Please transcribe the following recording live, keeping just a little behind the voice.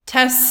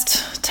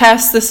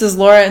Test. This is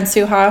Laura and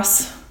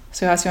Suhas.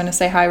 Suhas, you want to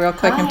say hi real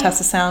quick and test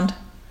the sound?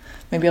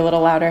 Maybe a little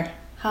louder.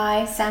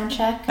 Hi, sound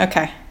check.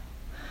 Okay.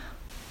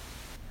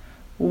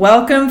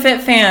 Welcome,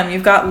 Fit Fam.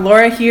 You've got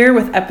Laura here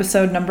with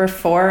episode number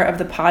 4 of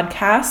the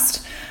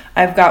podcast.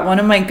 I've got one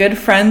of my good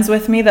friends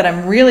with me that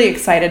I'm really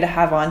excited to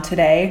have on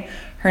today.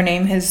 Her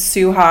name is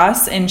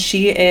Suhas, and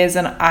she is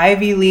an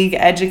Ivy League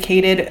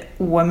educated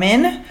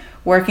woman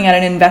working at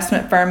an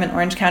investment firm in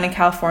Orange County,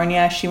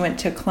 California. She went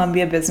to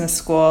Columbia Business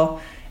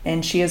School,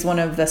 and she is one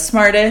of the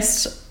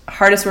smartest,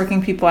 hardest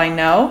working people I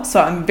know. So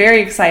I'm very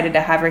excited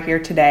to have her here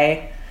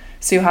today.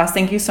 Suhas,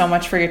 thank you so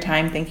much for your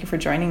time. Thank you for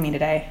joining me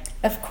today.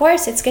 Of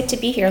course, it's good to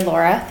be here,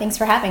 Laura. Thanks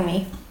for having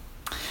me.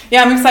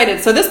 Yeah, I'm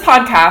excited. So this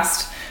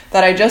podcast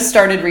that I just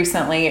started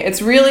recently, it's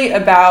really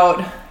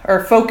about,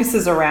 or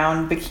focuses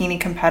around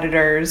bikini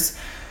competitors,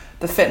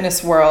 the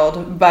fitness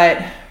world,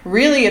 but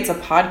really it's a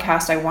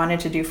podcast I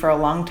wanted to do for a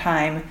long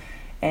time,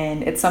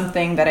 and it's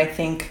something that I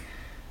think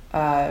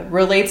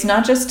relates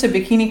not just to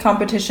bikini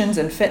competitions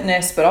and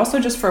fitness, but also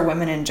just for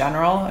women in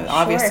general. Sure.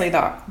 Obviously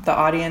the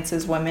audience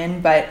is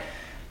women, but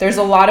there's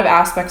a lot of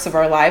aspects of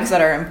our lives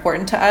that are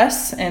important to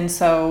us, and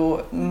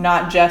so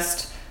not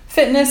just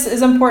fitness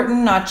is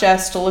important, not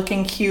just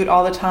looking cute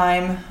all the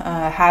time,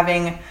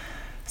 having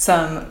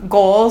some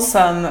goals,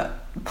 some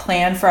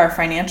plan for our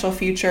financial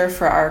future,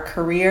 for our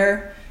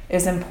career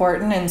is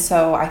important. And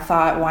so I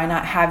thought, why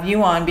not have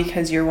you on,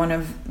 because you're one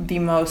of the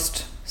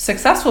most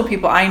successful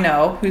people I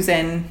know who's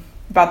in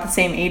about the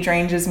same age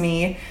range as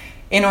me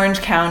in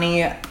Orange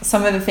County.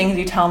 Some of the things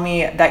you tell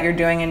me that you're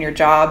doing in your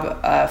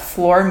job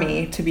floor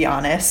me, to be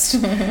honest.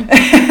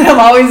 I'm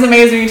always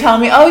amazed when you tell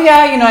me, oh yeah,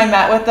 I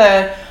met with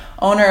the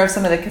owner of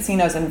some of the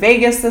casinos in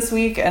Vegas this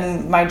week,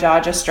 and my jaw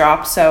just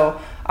dropped. So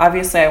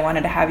obviously I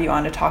wanted to have you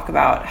on to talk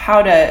about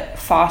how to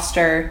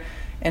foster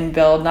and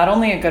build not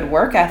only a good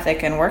work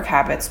ethic and work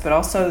habits, but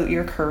also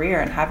your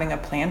career and having a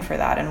plan for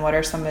that. And what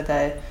are some of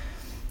the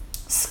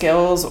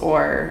skills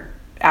or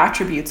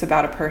attributes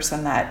about a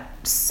person that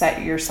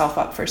set yourself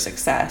up for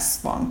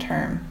success long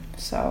term?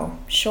 So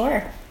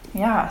sure.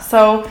 Yeah.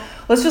 So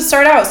let's just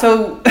start out.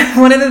 So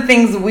one of the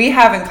things we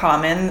have in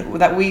common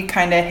that we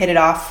kind of hit it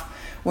off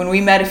when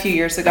we met a few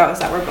years ago is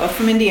that we're both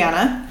from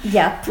Indiana.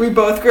 Yep. We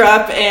both grew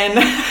up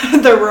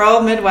in the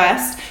rural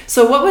Midwest.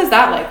 So what was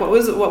that like? What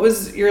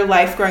was your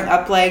life growing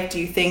up like? Do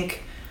you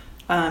think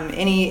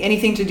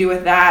anything to do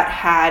with that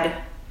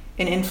had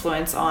an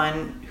influence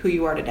on who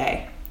you are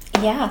today?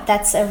 Yeah,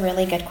 that's a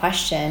really good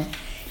question.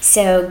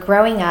 So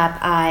growing up,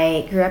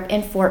 I grew up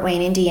in Fort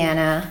Wayne,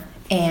 Indiana,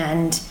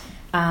 and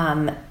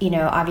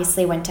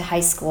obviously went to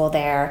high school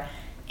there.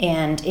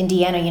 And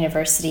Indiana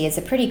University is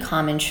a pretty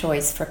common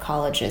choice for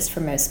colleges for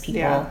most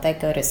people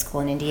that go to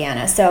school in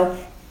Indiana. So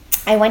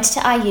I went to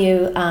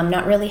IU,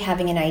 not really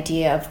having an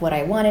idea of what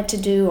I wanted to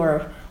do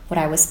or what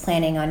I was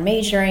planning on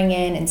majoring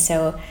in. And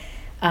so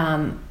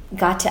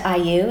got to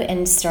IU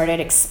and started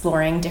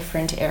exploring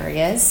different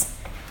areas.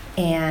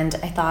 And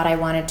I thought I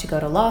wanted to go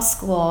to law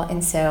school.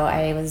 And so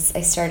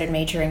I started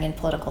majoring in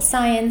political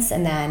science,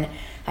 and then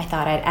I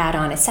thought I'd add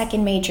on a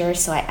second major,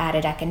 so I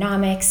added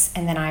economics,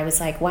 and then I was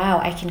like, wow,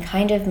 I can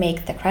kind of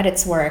make the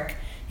credits work,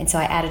 and so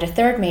I added a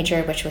third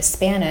major, which was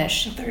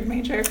Spanish. A third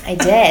major? I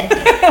did.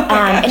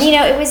 And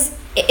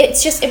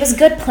it was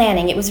good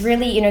planning. It was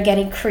really,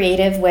 getting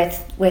creative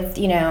with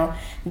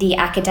the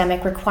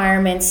academic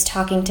requirements,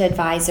 talking to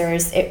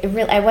advisors.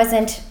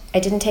 I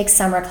didn't take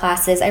summer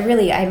classes. I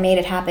made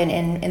it happen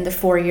in the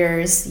 4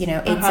 years, 8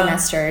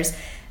 semesters.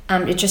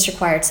 It just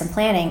required some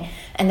planning.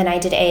 And then I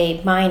did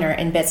a minor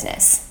in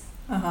business.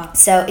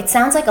 So it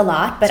sounds like a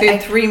lot, but so you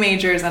had 3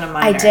 majors and a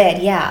minor. I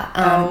did, yeah.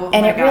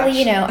 And it gosh.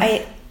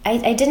 really,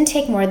 I didn't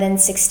take more than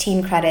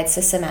 16 credits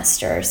a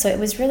semester. So it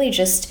was really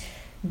just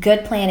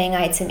good planning.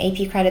 I had some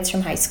AP credits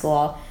from high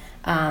school.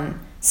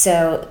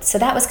 So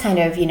that was kind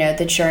of,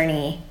 the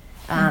journey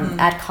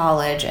at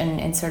college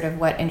and sort of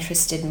what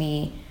interested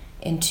me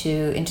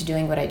into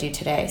doing what I do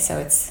today. So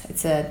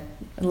it's a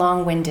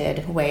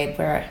long-winded way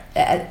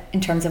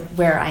in terms of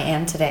where I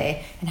am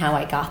today and how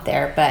I got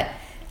there, but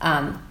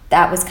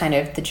that was kind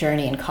of the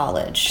journey in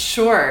college.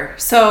 Sure.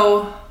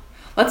 So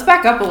let's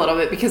back up a little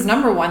bit, because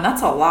number one,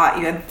 that's a lot.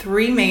 You had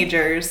 3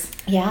 majors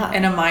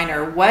and a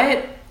minor.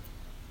 What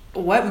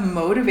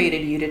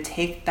motivated you to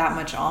take that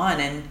much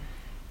on,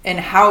 and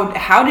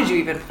how did you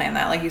even plan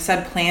that? Like you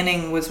said,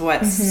 planning was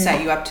what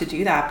set you up to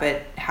do that,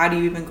 but how do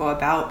you even go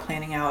about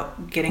planning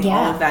out getting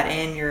all of that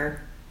in your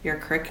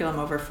curriculum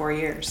over 4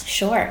 years?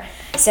 Sure.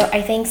 So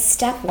I think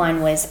step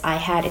 1 was I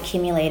had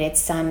accumulated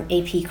some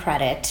AP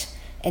credit,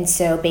 and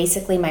so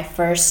basically my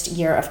first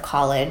year of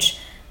college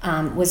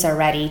was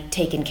already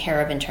taken care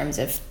of in terms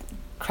of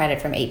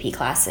credit from AP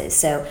classes.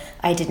 So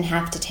I didn't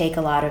have to take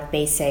a lot of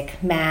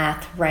basic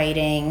math,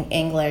 writing,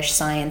 English,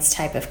 science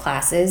type of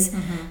classes.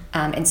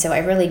 And so I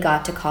really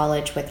got to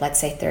college with, let's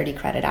say, 30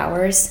 credit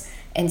hours.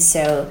 And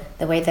so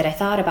the way that I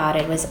thought about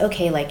it was,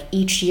 okay, like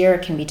each year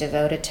can be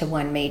devoted to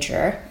one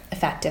major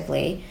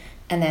effectively.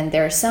 And then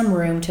there's some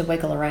room to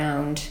wiggle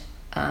around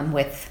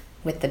with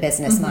the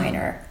business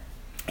minor.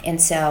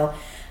 And so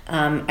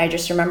I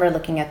just remember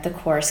looking at the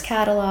course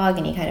catalog,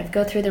 and you kind of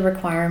go through the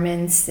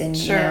requirements and,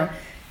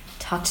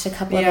 talk to a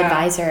couple of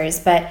advisors.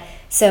 But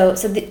so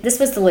this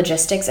was the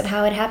logistics of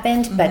how it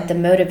happened, but the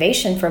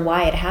motivation for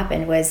why it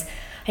happened was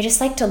I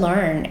just like to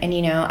learn. And,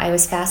 I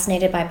was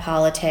fascinated by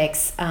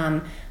politics.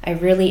 I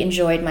really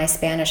enjoyed my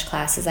Spanish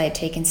classes. I had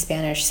taken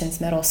Spanish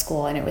since middle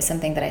school, and it was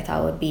something that I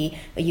thought would be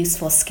a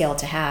useful skill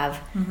to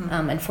have.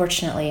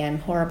 Unfortunately, I'm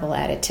horrible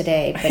at it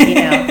today. But,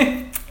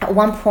 at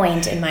one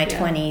point in my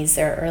 20s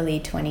or early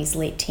 20s,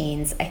 late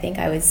teens, I think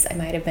I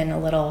might have been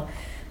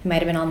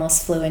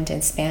almost fluent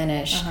in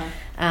Spanish.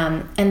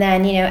 And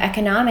then,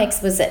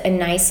 economics was a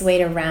nice way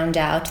to round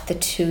out the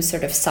two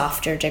sort of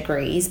softer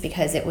degrees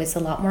because it was a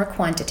lot more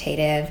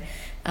quantitative,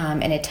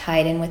 and it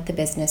tied in with the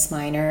business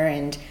minor,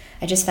 and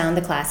I just found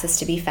the classes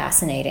to be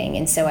fascinating.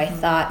 And so I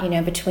thought,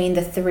 between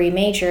the three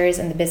majors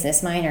and the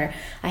business minor,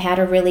 I had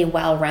a really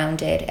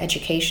well-rounded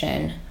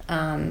education.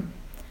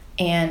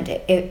 And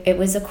it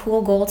was a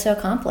cool goal to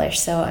accomplish.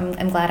 So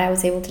I'm glad I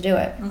was able to do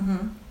it.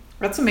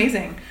 That's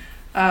amazing.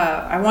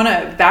 I want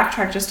to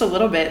backtrack just a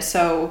little bit.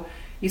 So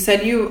you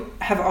said you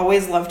have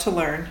always loved to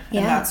learn,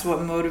 and that's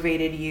what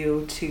motivated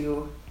you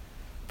to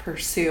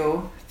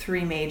pursue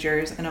 3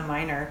 majors and a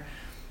minor.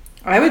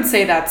 I would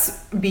say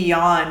that's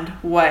beyond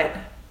what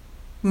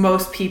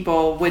most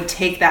people would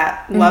take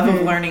that love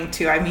of learning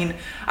to. I mean,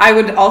 I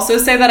would also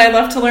say that I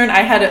love to learn. I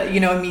had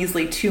a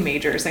measly 2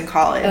 majors in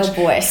college. Oh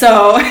boy.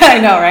 So I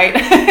know,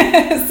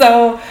 right?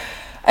 So,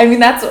 I mean,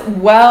 that's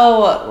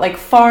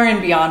far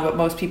and beyond what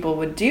most people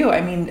would do.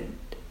 I mean,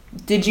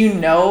 did you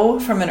know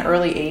from an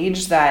early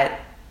age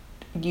that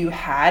you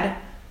had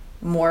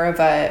more of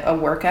a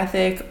work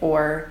ethic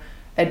or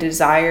a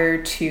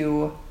desire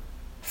to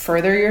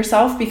further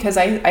yourself? Because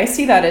I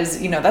see that as,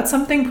 that's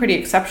something pretty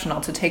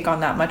exceptional to take on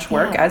that much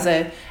work as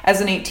an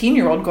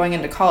 18-year-old going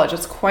into college.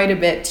 It's quite a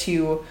bit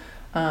to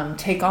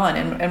take on.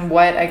 And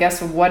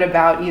what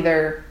about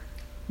either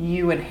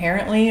you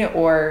inherently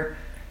or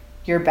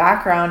your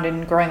background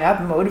and growing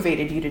up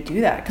motivated you to do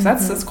that? Because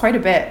that's quite a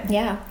bit.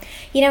 Yeah.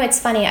 It's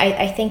funny.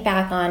 I think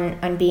back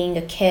on being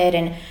a kid,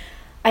 and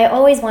I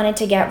always wanted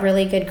to get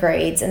really good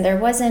grades, and there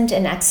wasn't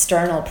an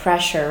external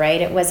pressure,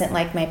 right? It wasn't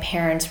like my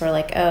parents were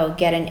like, oh,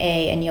 get an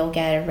A and you'll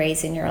get a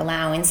raise in your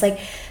allowance. Like,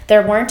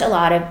 there weren't a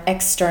lot of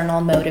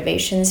external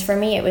motivations for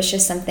me. It was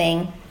just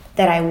something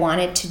that I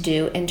wanted to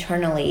do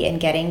internally, and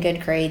getting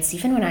good grades,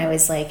 even when I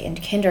was like in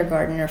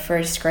kindergarten or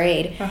first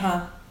grade,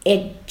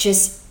 it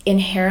just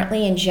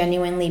inherently and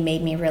genuinely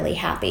made me really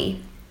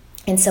happy.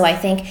 And so I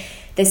think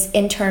this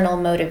internal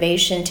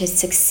motivation to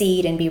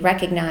succeed and be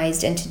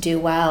recognized and to do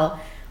well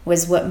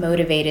was what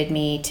motivated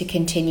me to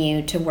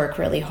continue to work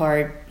really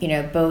hard,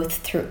 both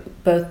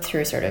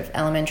through sort of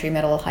elementary,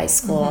 middle, high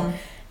school,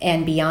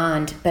 and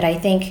beyond. But I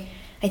think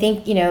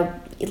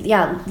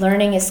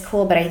learning is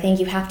cool, but I think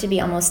you have to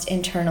be almost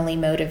internally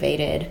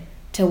motivated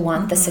to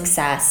want the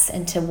success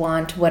and to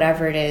want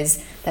whatever it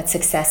is that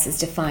success is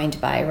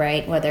defined by,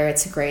 right? Whether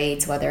it's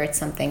grades, whether it's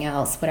something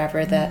else,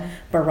 whatever the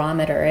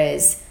barometer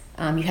is,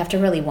 you have to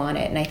really want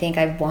it. And I think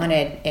I've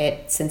wanted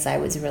it since I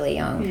was really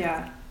young.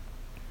 Yeah.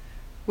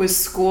 Was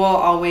school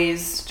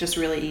always just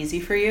really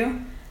easy for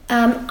you?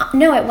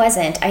 No, it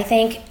wasn't. I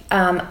think,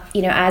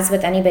 as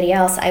with anybody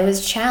else, I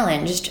was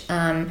challenged.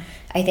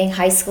 I think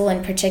high school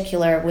in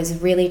particular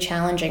was really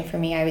challenging for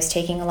me. I was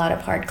taking a lot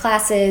of hard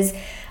classes.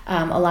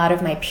 A lot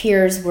of my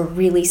peers were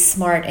really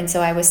smart, and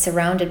so I was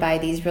surrounded by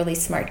these really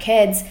smart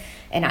kids.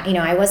 And,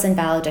 I wasn't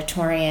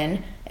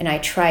valedictorian, and I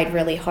tried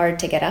really hard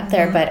to get up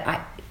there, but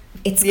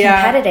it's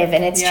competitive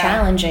and it's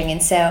challenging.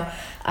 And so,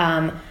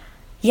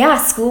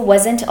 school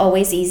wasn't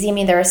always easy. I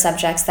mean, there are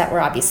subjects that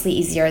were obviously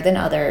easier than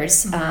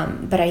others.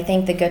 But I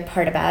think the good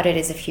part about it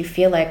is if you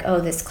feel like, oh,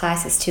 this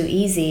class is too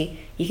easy,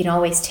 you can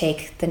always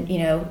take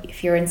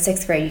if you're in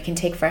 6th grade, you can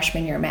take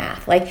freshman year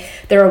math. Like,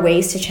 there are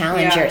ways to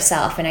challenge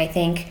yourself. And I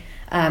think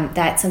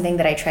that's something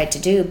that I tried to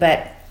do.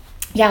 But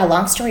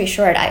long story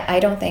short, I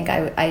don't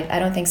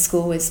think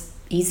school was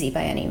easy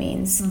by any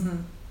means.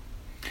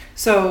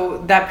 So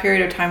that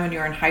period of time when you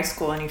were in high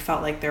school and you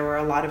felt like there were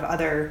a lot of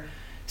other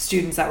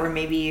students that were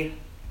maybe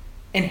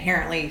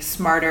inherently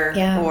smarter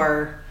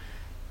or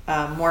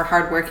more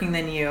hardworking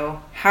than you,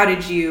 how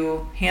did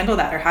you handle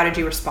that, or how did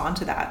you respond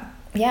to that?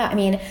 Yeah, I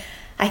mean,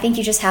 I think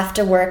you just have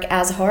to work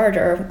as hard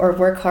or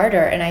work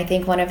harder. And I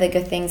think one of the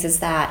good things is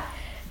that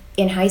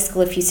in high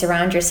school, if you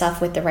surround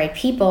yourself with the right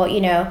people,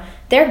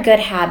 their good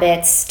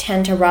habits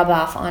tend to rub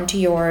off onto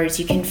yours.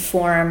 You can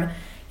form,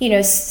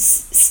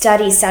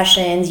 study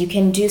sessions, you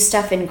can do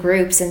stuff in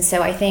groups. And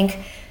so I think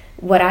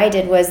what I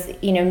did was,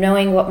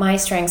 knowing what my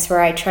strengths were,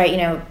 I tried,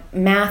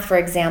 math, for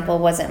example,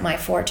 wasn't my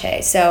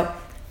forte. So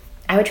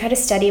I would try to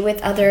study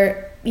with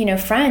other,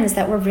 friends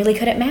that were really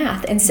good at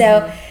math. And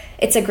so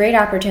it's a great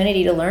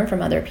opportunity to learn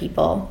from other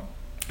people.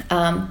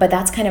 But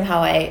that's kind of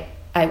how I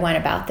went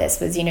about this,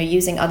 was,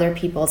 using other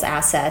people's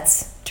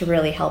assets to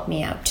really help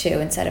me out too,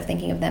 instead of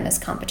thinking of them as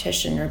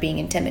competition or being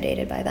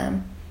intimidated by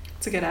them.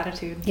 It's a good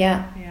attitude.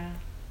 Yeah. Yeah.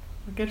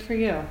 Well, good for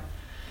you.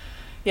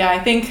 Yeah, I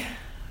think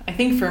I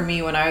think for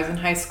me, when I was in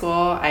high school,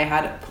 I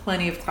had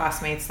plenty of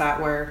classmates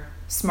that were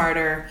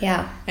smarter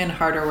and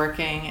harder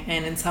working.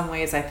 And in some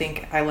ways, I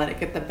think I let it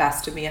get the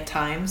best of me at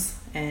times.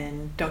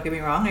 And don't get me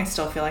wrong, I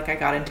still feel like I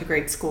got into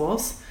great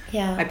schools.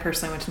 Yeah. I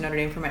personally went to Notre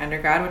Dame for my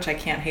undergrad, which I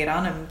can't hate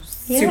on. I'm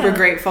super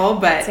grateful.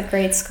 But it's a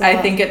great school.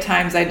 I think at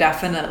times I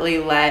definitely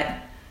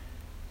let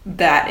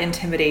that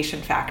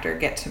intimidation factor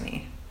get to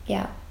me.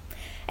 Yeah.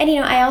 And,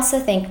 I also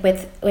think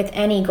with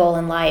any goal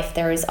in life,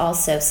 there is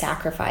also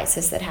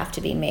sacrifices that have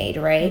to be made,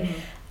 right?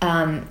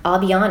 Mm-hmm. I'll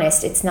be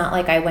honest, it's not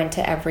like I went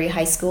to every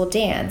high school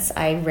dance.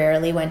 I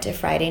rarely went to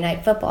Friday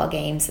night football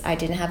games. I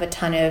didn't have a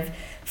ton of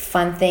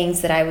fun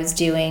things that I was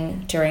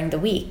doing during the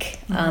week,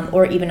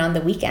 or even on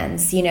the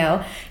weekends,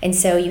 And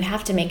so you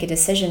have to make a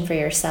decision for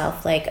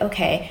yourself, like,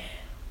 okay,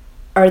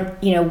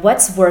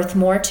 what's worth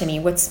more to me?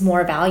 What's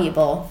more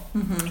valuable?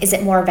 Mm-hmm. Is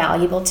it more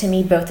valuable to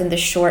me both in the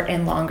short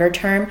and longer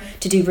term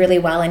to do really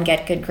well and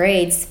get good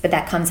grades, but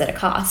that comes at a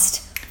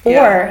cost?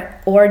 Yeah.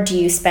 Or do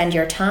you spend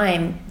your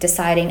time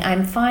deciding,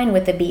 I'm fine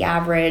with the B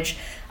average,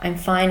 I'm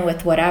fine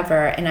with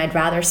whatever, and I'd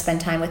rather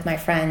spend time with my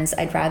friends,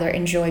 I'd rather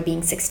enjoy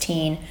being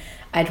 16,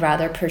 I'd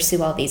rather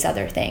pursue all these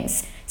other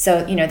things.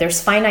 So,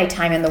 there's finite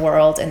time in the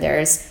world and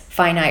there's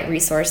finite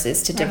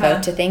resources to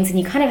devote to things, and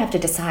you kind of have to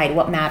decide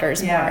what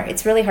matters more.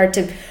 It's really hard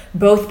to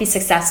both be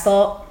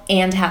successful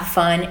and have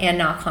fun and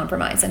not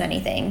compromise on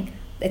anything.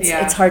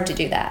 It's hard to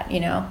do that,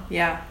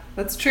 Yeah,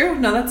 that's true.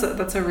 No,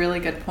 that's a really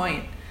good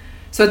point.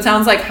 So it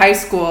sounds like high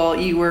school,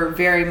 you were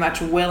very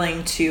much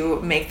willing to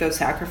make those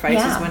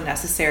sacrifices when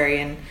necessary.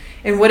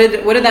 And what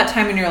did that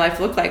time in your life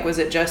look like? Was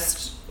it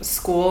just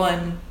school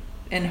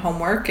and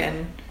homework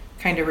and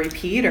kind of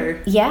repeat,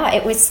 or? Yeah,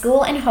 it was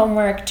school and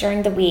homework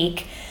during the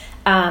week.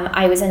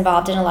 I was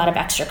involved in a lot of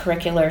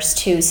extracurriculars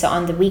too. So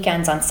on the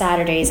weekends, on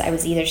Saturdays, I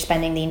was either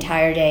spending the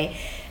entire day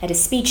at a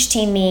speech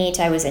team meet.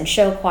 I was in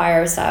show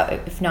choir.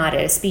 So if not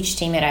at a speech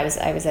team meet, I was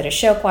at a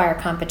show choir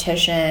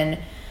competition.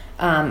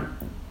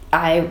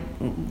 I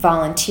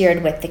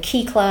volunteered with the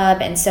Key Club,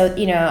 and so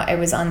I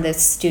was on the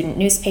student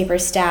newspaper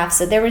staff.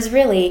 So there was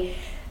really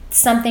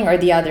something or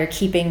the other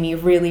keeping me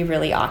really,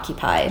 really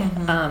occupied.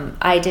 Mm-hmm.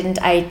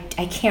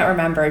 I can't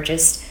remember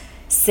just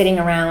sitting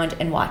around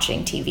and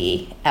watching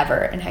TV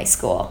ever in high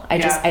school.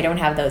 I don't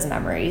have those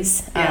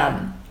memories.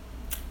 Yeah.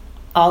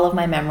 All of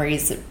my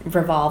memories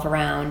revolve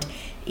around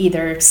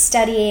either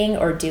studying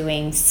or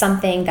doing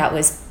something that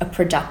was a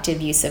productive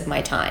use of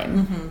my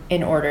time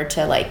in order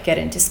to get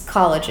into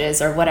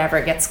colleges or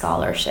whatever, get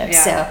scholarships.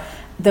 Yeah. So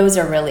those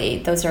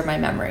are my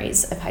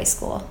memories of high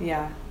school.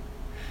 Yeah.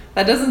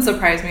 That doesn't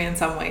surprise me in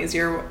some ways.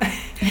 You're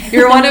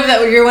one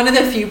of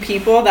the few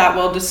people that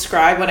will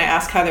describe, when I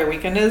ask how their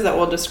weekend is, that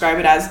will describe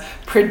it as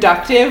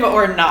productive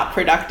or not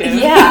productive.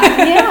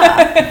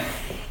 Yeah.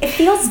 It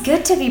feels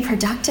good to be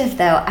productive,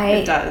 though.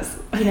 It does.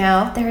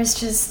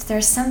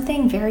 There's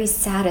something very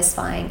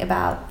satisfying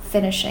about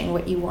finishing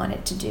what you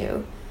wanted to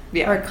do,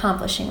 or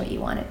accomplishing what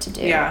you wanted to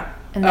do. Yeah.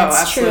 And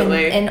that's true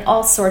in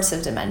all sorts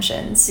of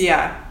dimensions.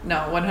 Yeah, no,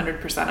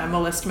 100%. I'm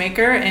a list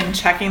maker, and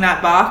checking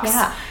that box,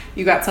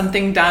 you got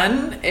something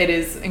done, it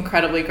is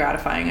incredibly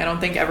gratifying. I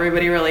don't think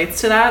everybody relates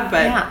to that,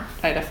 but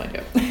I definitely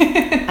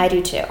do. I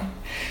do too.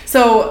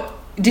 So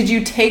did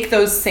you take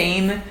those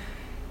same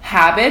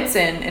habits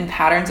and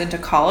patterns into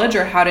college,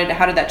 or how did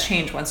that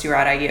change once you were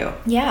at IU?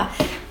 Yeah.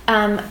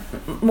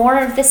 More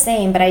of the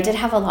same, but I did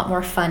have a lot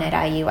more fun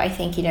at IU. I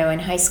think, in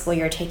high school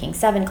you're taking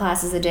 7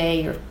 classes a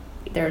day,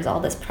 there's all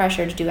this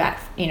pressure to do,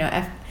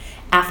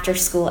 after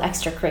school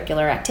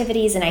extracurricular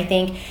activities. And I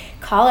think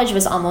college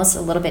was almost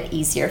a little bit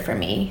easier for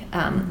me.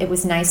 It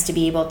was nice to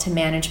be able to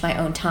manage my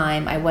own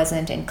time. I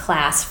wasn't in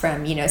class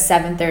from,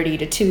 7:30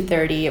 to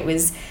 2:30. It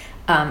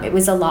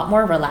was a lot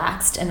more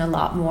relaxed and a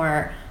lot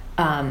more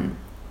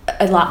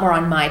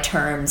on my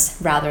terms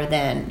rather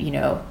than,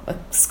 a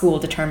school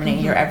determining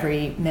your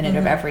every minute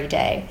of every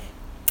day.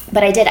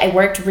 But I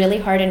worked really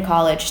hard in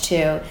college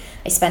too.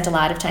 I spent a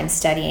lot of time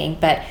studying,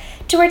 but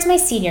towards my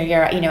senior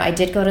year, I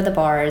did go to the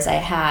bars. I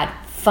had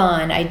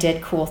fun. I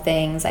did cool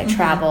things. I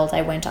traveled.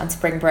 I went on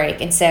spring break.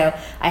 And so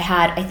I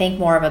had, I think,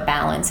 more of a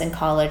balance in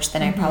college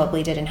than I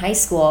probably did in high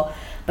school.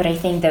 But I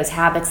think those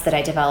habits that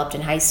I developed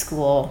in high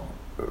school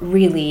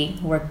really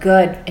were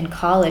good in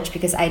college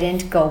because I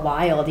didn't go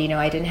wild.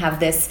 I didn't have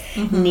this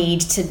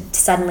need to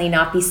suddenly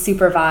not be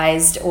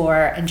supervised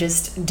and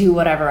just do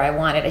whatever I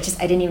wanted. I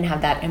didn't even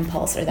have that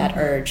impulse or that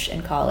urge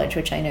in college,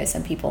 which I know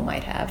some people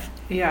might have.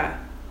 Yeah.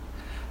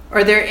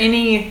 Are there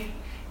any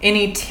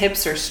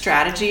tips or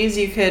strategies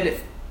you could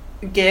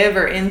give,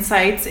 or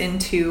insights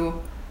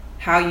into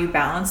how you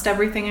balanced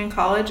everything in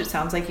college? It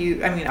sounds like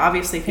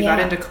obviously if you got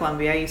into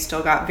Columbia, you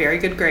still got very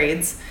good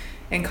grades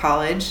in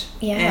college,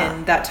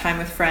 and that time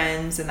with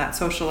friends and that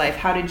social life.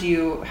 How did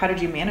you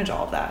manage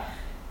all of that?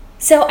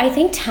 So I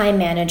think time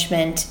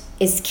management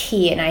is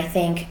key, and I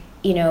think,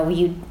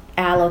 you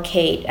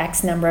allocate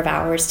X number of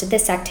hours to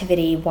this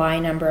activity, Y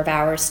number of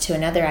hours to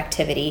another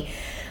activity.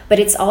 But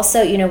it's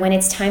also, when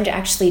it's time to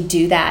actually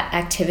do that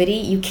activity,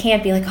 you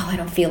can't be like, oh, I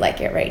don't feel like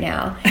it right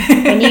now.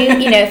 And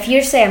if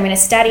you say I'm going to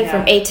study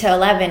from 8 to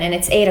 11 and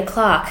it's 8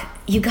 o'clock,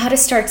 you got to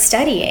start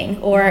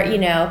studying, or, you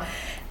know.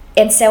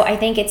 And so I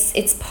think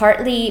it's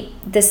partly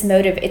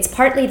it's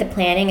partly the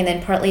planning, and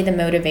then partly the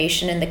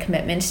motivation and the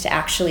commitment to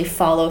actually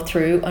follow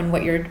through on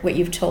what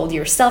you've told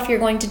yourself you're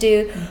going to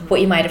do, what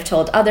you might have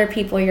told other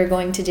people you're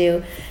going to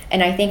do.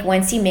 And I think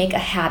once you make a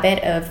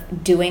habit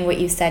of doing what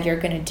you said you're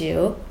going to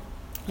do,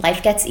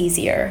 life gets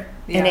easier.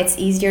 Yeah. And it's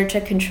easier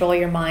to control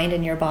your mind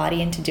and your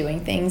body into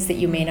doing things that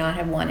you may not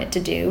have wanted to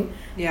do.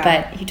 Yeah.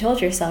 But you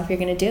told yourself you're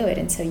going to do it,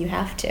 and so you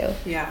have to.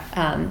 Yeah.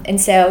 And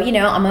so, you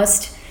know,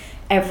 almost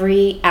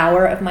every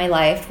hour of my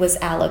life was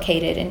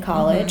allocated in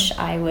college.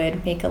 I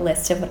would make a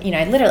list of, you know,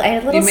 I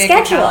had a little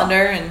schedule. A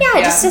calendar and,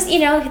 just, you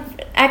know,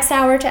 X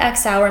hour to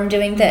X hour I'm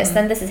doing this,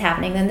 then this is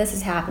happening, then this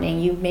is happening.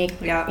 You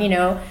make, you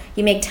know,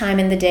 you make time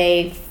in the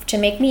day to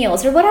make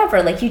meals or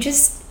whatever. Like,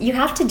 you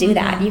have to do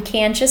that. You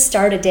can't just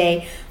start a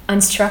day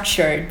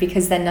unstructured,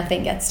 because then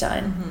nothing gets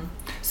done.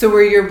 So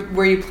were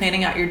you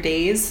planning out your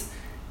days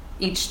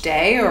each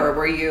day, or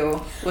were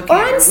you looking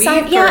at your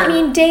week? I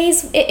mean,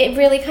 days, it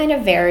really kind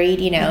of varied,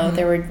 you know.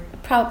 There were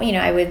probably, you know,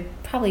 I would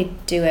probably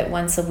do it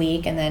once a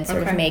week, and then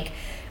sort of make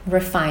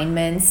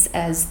refinements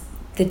as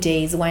the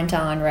days went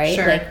on, right?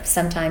 Sure. Like,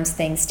 sometimes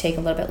things take a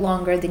little bit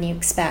longer than you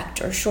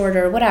expect, or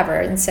shorter, or whatever,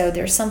 and so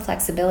there's some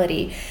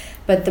flexibility.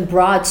 But the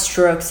broad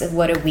strokes of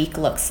what a week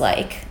looks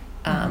like,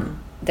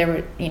 there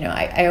were, you know,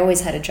 I always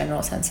had a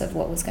general sense of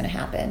what was going to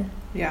happen.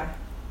 Yeah,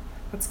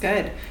 that's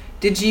good.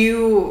 Did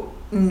you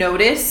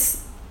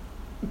notice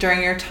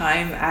during your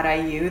time at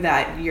IU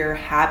that your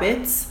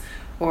habits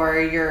or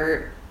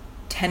your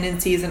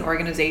tendencies and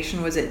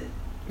organization, was it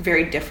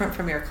very different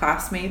from your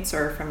classmates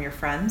or from your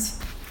friends?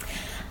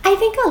 I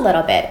think a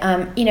little bit.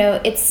 You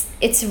know,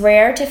 it's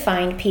rare to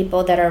find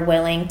people that are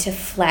willing to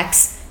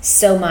flex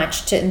so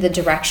much in the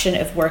direction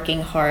of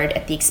working hard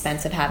at the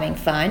expense of having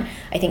fun.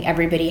 I think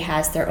everybody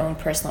has their own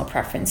personal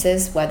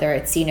preferences, whether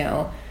it's, you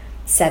know,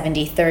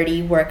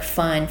 70-30 work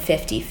fun,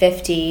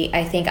 50-50.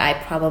 I think I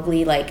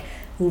probably like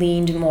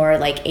leaned more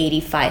like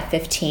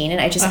 85-15,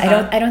 and I just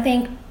I don't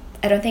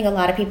think a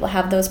lot of people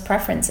have those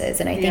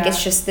preferences, and I think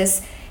it's just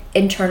this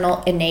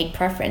internal innate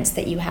preference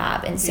that you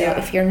have. And so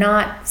if you're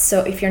not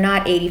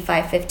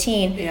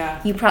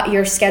 85-15,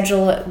 your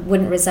schedule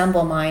wouldn't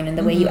resemble mine, and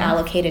the way you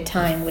allocated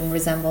time wouldn't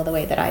resemble the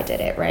way that I did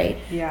it, right?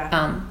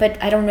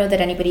 But I don't know that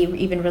anybody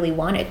even really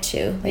wanted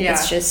to. Like,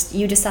 it's just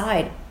you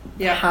decide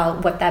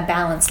what that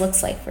balance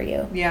looks like for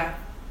you. Yeah,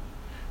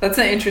 that's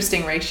an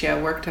interesting ratio,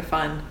 work to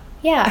fun.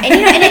 Yeah, and you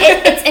know,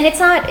 and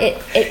it's not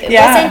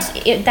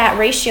wasn't that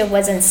ratio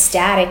wasn't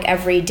static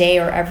every day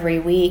or every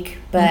week,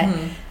 but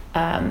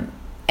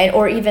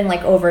or even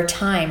like over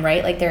time,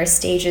 right? Like, there are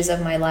stages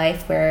of my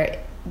life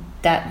where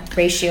that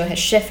ratio has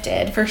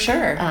shifted. For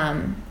sure.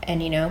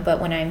 And, you know, but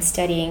when I'm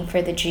studying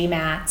for the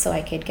GMAT so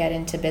I could get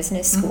into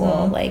business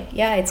school, like,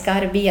 it's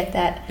got to be at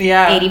that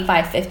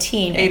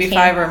 85-15.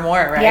 85 or more,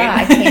 right? Yeah,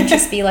 I can't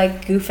just be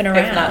like goofing around.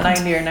 If not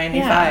 90 or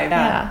 95.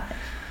 Yeah.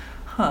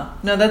 Huh.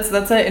 No,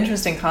 that's an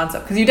interesting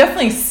concept, because you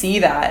definitely see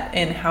that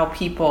in how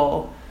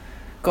people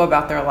go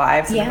about their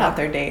lives and about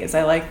their days.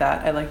 I like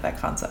that. I like that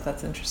concept.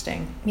 That's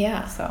interesting.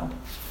 Yeah. So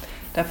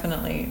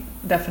definitely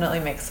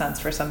makes sense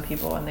for some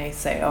people when they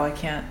say, "Oh, I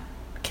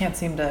can't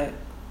seem to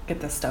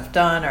get this stuff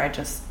done," or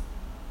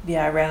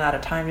I ran out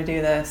of time to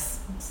do this.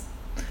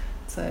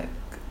 It's an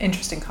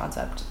interesting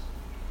concept.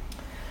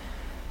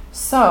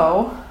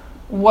 So,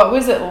 what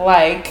was it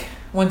like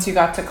once you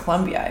got to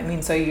Columbia? I mean,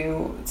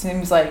 it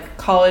seems like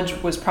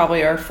college was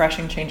probably a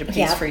refreshing change of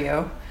pace for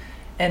you.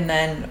 And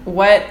then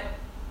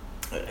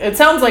it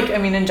sounds like, I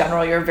mean, in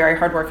general, you're a very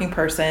hardworking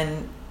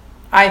person.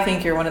 I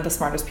think you're one of the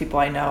smartest people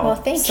I know. Well,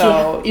 thank you.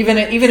 So even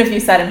if you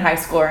said in high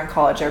school or in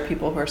college there are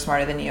people who are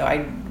smarter than you,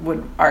 I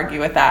would argue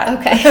with that.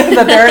 Okay.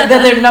 that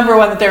they're number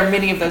one, that there are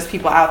many of those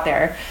people out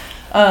there.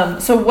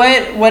 So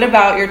what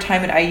about your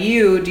time at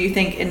IU do you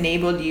think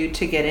enabled you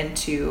to get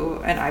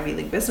into an Ivy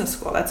League business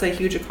school? That's a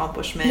huge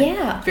accomplishment.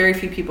 Yeah. Very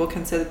few people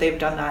can say that they've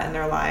done that in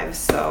their lives.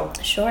 So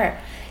sure.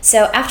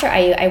 So after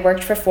IU, I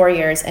worked for 4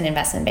 years in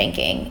investment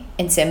banking.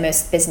 And so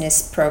most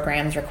business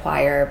programs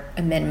require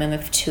a minimum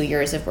of 2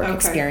 years of work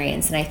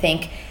experience. And I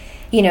think,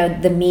 you know,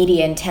 the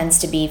median tends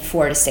to be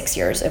 4 to 6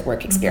 years of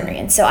work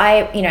experience. So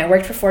I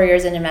worked for 4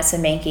 years in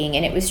investment banking,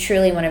 and it was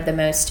truly one of the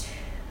most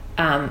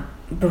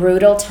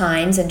brutal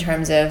times in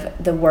terms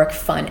of the work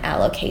fun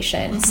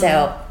allocation.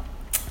 So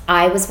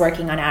I was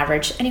working on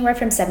average anywhere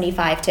from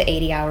 75 to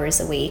 80 hours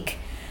a week.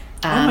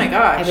 Oh my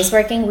gosh. I was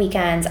working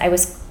weekends. I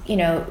was, you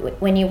know,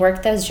 when you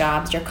work those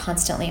jobs, you're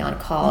constantly on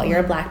call.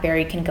 Your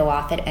BlackBerry can go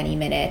off at any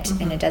minute,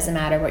 and it doesn't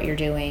matter what you're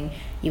doing.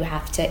 You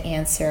have to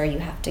answer. You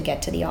have to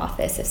get to the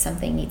office if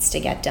something needs to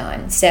get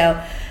done.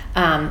 So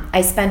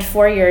I spent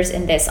 4 years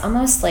in this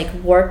almost like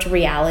warped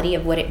reality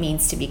of what it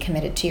means to be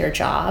committed to your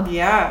job.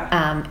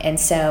 Yeah. And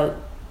so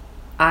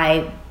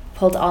I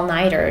pulled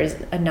all-nighters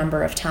a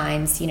number of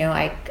times. You know,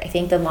 I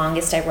think the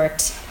longest I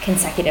worked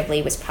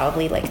consecutively was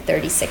probably like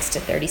 36 to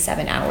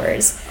 37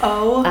 hours.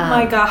 Oh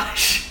my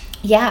gosh.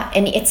 Yeah,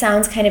 and it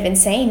sounds kind of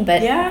insane,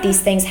 but Yeah. these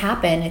things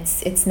happen.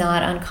 It's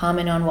not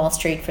uncommon on Wall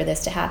Street for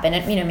this to happen.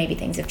 And maybe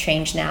things have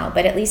changed now,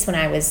 but at least when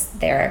I was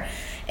there.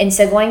 And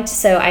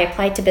so I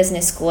applied to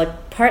business school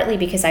partly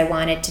because I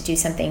wanted to do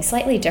something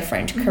slightly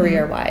different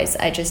career-wise.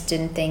 I just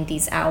didn't think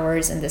these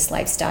hours and this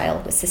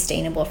lifestyle was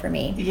sustainable for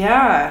me.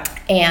 Yeah.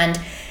 And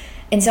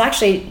so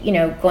actually,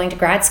 going to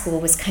grad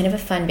school was kind of a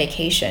fun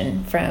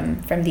vacation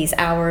from these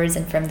hours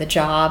and from the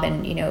job.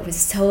 And, it was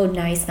so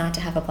nice not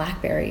to have a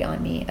BlackBerry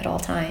on me at all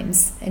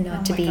times and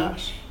not to be,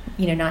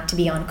 not to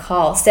be on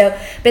call. So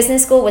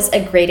business school was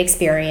a great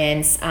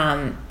experience.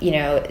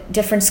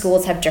 Different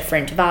schools have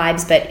different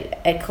vibes,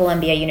 but at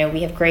Columbia,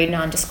 we have grade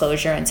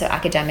non-disclosure. And so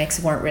academics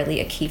weren't really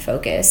a key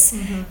focus.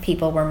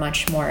 People were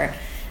much more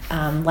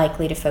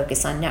likely to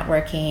focus on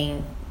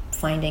networking,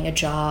 finding a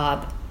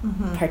job,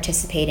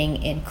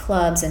 participating in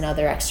clubs and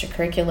other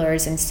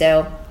extracurriculars. And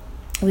so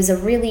it was a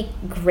really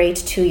great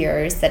 2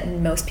 years that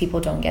most people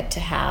don't get to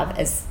have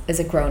as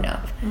a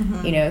grown-up.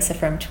 So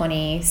from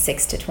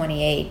 26 to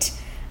 28,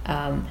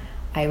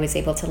 I was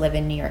able to live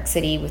in New York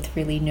City with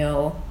really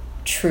no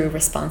true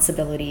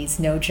responsibilities,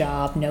 no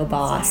job, no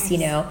boss.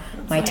 Nice.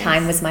 My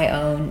time was my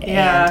own.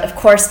 Yeah. And of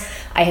course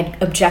I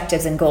had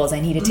objectives and goals.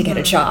 I needed to get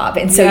a job.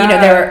 And so,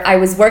 I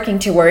was working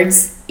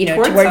towards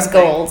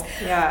goals.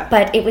 Yeah.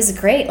 But it was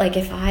great. Like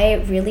if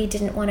I really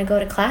didn't want to go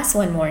to class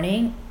one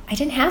morning, I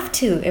didn't have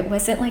to. It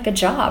wasn't like a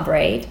job,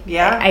 right?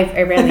 Yeah.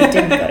 I really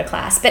didn't go to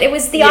class, but it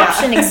was the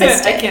option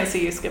existed. I can't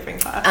see you skipping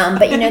class.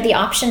 But the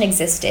option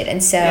existed.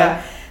 And so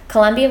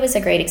Columbia was a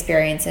great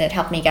experience, and it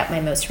helped me get my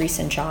most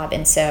recent job.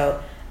 And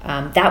so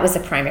that was the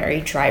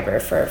primary driver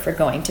for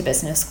going to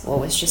business school,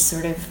 was just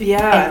sort of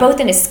both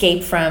an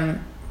escape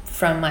from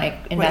my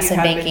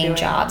investment banking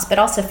jobs, but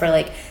also for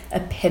like a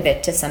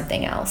pivot to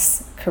something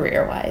else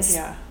career-wise.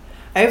 Yeah.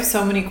 I have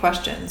so many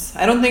questions.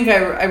 I don't think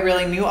I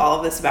really knew all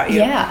of this about you.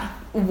 Yeah.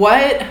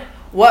 What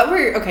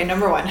were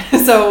number one.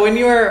 So when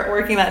you were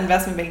working that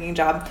investment banking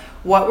job,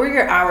 what were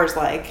your hours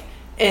like?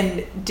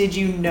 And did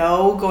you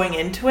know going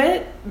into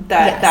it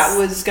that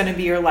was going to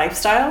be your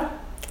lifestyle?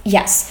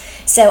 Yes.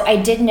 So I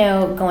did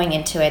know going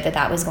into it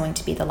that was going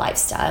to be the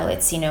lifestyle.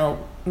 It's,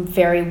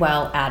 very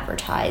well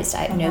advertised.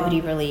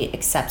 Nobody really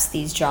accepts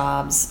these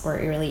jobs or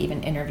really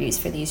even interviews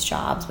for these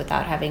jobs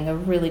without having a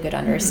really good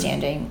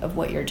understanding of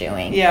what you're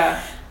doing.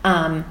 Yeah.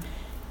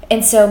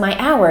 And so my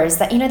hours,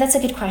 that's a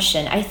good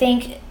question. I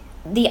think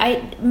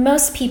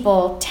most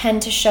people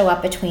tend to show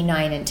up between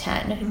 9 and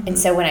 10. And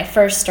so when I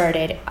first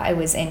started, I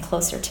was in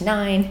closer to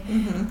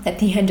 9. At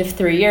the end of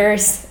 3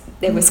 years,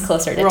 it was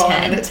closer to 10.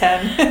 Rolling into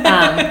 10.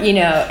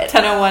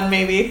 10:01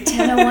 maybe.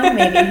 10:01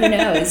 maybe, who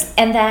knows?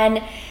 And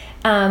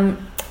then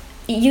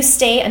you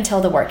stay until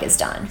the work is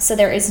done. So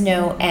there is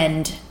no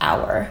end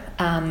hour.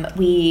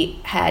 We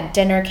had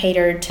dinner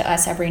catered to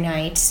us every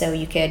night, so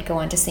you could go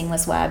onto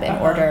Seamless Web and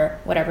order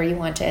whatever you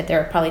wanted.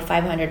 There are probably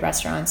 500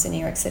 restaurants in New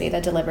York City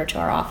that deliver to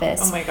our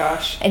office. Oh my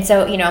gosh. And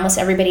so, almost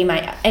everybody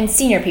and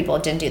senior people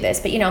didn't do this,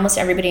 but, almost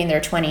everybody in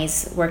their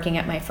 20s working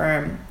at my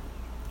firm,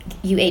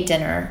 you ate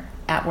dinner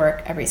at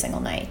work every single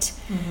night.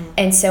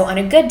 And so on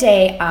a good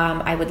day,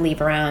 I would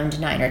leave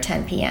around 9 or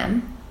 10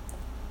 p.m.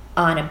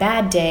 On a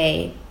bad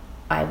day,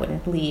 I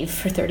wouldn't leave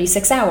for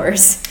 36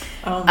 hours.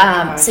 Oh my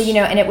gosh. So,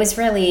 and it was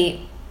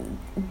really,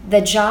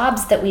 the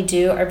jobs that we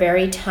do are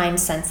very time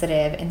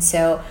sensitive. And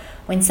so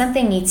when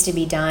something needs to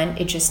be done,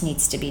 it just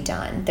needs to be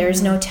done.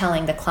 There's no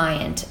telling the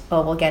client,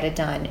 we'll get it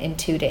done in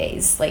 2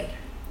 days. Like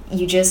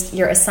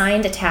you're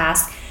assigned a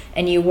task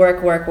and you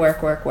work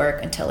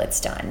until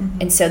it's done.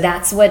 And so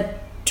that's what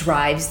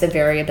drives the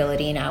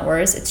variability in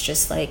hours. It's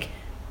just like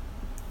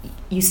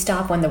you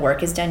stop when the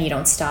work is done. You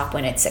don't stop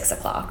when it's 6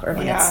 o'clock or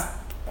when it's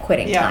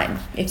quitting time.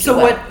 So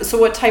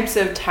what types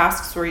of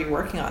tasks were you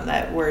working on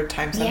that were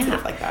time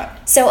sensitive like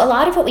that? So a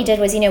lot of what we did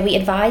was, we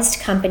advised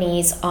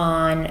companies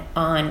on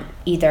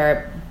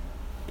either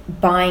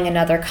buying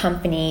another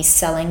company,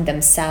 selling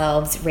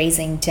themselves,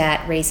 raising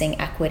debt, raising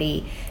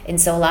equity. And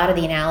so a lot of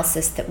the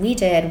analysis that we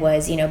did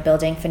was,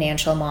 building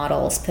financial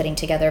models, putting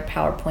together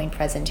PowerPoint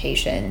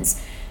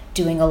presentations,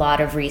 doing a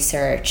lot of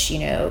research,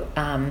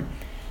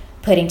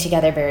 putting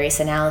together various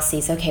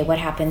analyses. Okay, what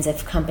happens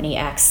if company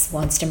X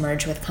wants to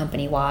merge with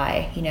company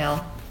Y,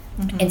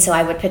 And so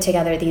I would put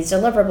together these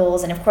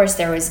deliverables. And of course,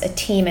 there was a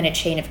team and a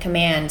chain of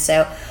command.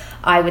 So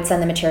I would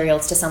send the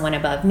materials to someone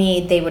above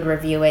me. They would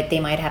review it. They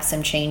might have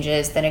some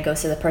changes. Then it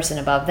goes to the person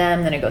above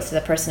them. Then it goes to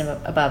the person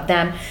above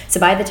them. So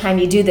by the time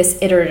you do this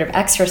iterative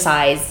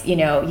exercise, you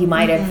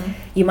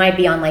might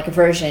be on like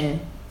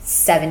version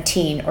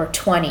 17 or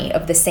 20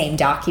 of the same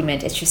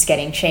document. It's just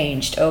getting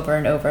changed over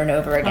and over and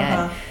over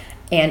again.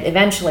 And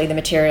eventually the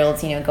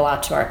materials, go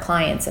out to our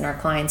clients, and our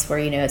clients were,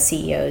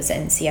 CEOs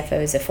and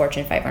CFOs of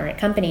Fortune 500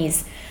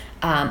 companies.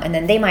 And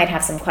then they might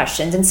have some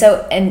questions.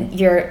 And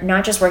you're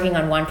not just working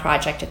on one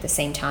project at the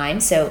same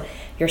time. So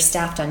you're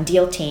staffed on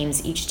deal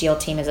teams. Each deal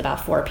team is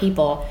about 4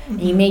 people.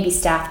 And you may be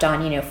staffed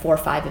on, 4 or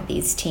 5 of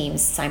these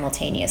teams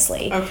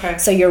simultaneously. Okay.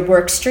 So your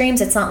work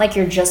streams, it's not like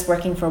you're just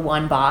working for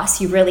one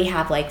boss. You really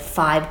have like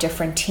 5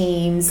 different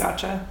teams.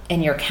 Gotcha.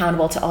 And you're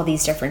accountable to all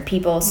these different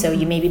people. So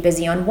you may be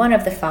busy on 1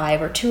 of the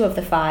 5 or 2 of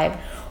the 5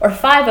 or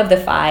 5 of the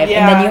 5. Yeah.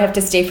 And then you have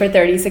to stay for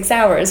 36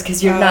 hours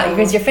because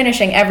you're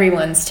finishing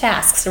everyone's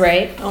tasks,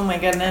 right? Oh my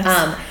goodness.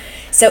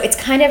 So it's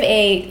kind of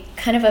a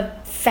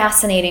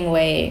fascinating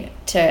way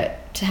to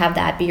have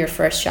that be your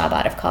first job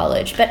out of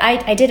college. But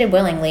I did it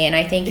willingly, and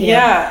I think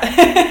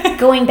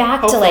going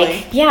back to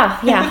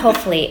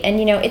hopefully. And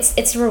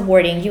it's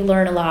rewarding. You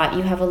learn a lot.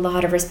 You have a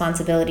lot of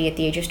responsibility at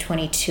the age of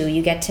 22.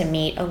 You get to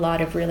meet a lot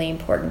of really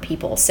important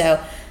people.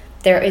 So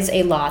there is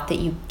a lot that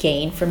you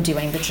gain from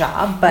doing the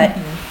job, but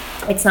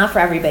it's not for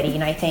everybody.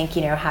 And I think,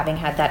 having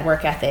had that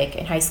work ethic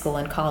in high school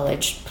and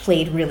college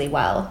played really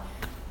well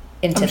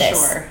into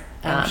this.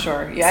 I'm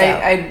sure.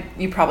 Yeah,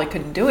 you probably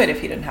couldn't do it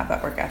if you didn't have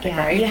that work ethic,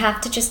 right? You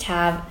have to just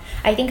have,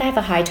 I think I have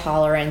a high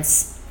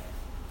tolerance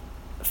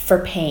for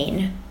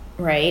pain,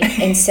 right?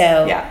 And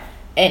so,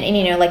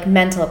 and like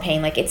mental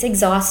pain, like it's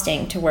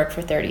exhausting to work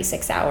for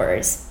 36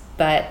 hours,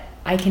 but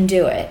I can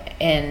do it.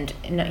 And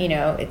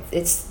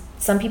it's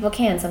some people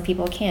can, some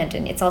people can't.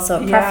 And it's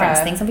also a preference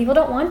thing. Some people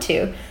don't want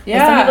to. Yeah.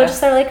 And some people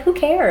just are like, who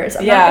cares?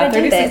 I'm not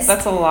going to do this.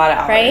 That's a lot of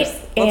hours. Right?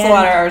 That's a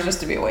lot of hours just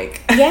to be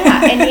awake.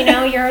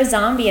 And you're a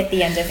zombie at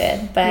the end of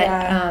it.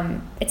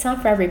 But it's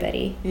not for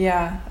everybody.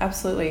 Yeah,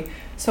 absolutely.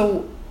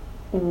 So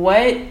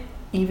what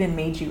even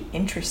made you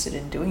interested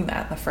in doing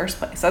that in the first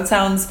place? That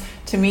sounds,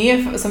 to me,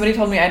 if somebody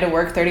told me I had to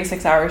work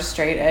 36 hours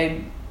straight,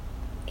 I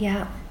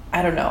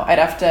don't know. I'd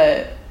have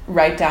to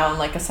write down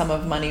like a sum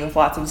of money with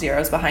lots of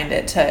zeros behind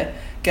it to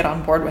get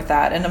on board with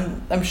that.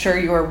 And I'm sure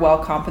you were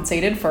well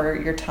compensated for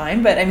your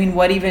time, but I mean,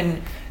 what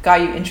even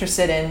got you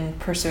interested in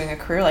pursuing a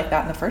career like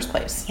that in the first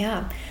place?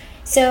 Yeah.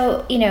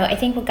 So, I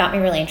think what got me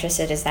really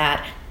interested is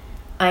that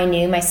I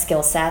knew my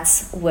skill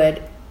sets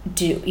would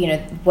do,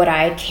 what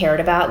I cared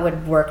about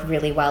would work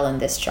really well in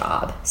this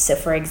job. So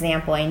for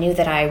example, I knew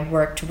that I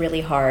worked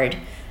really hard.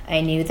 I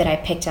knew that I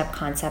picked up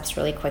concepts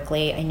really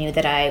quickly. I knew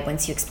that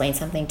once you explain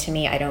something to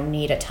me, I don't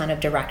need a ton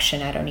of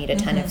direction. I don't need a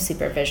ton of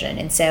supervision.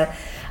 And so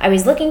I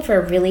was looking for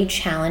a really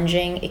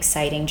challenging,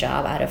 exciting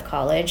job out of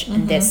college.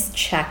 And this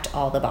checked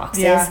all the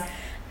boxes. Yeah.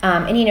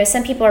 And,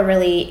 some people are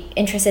really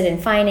interested in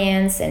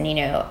finance. And,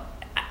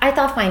 I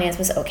thought finance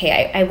was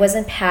okay. I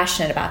wasn't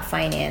passionate about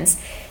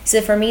finance.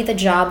 So for me, the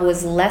job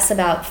was less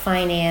about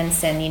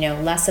finance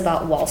and, less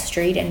about Wall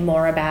Street and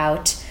more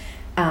about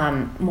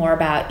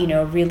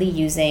really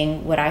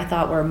using what I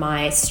thought were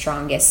my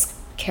strongest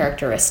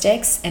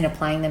characteristics and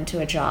applying them to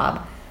a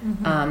job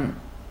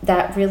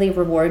that really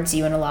rewards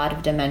you in a lot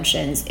of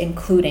dimensions,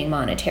 including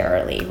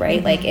monetarily,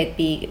 right? Like I'd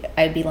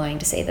be lying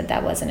to say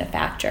that wasn't a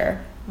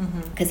factor,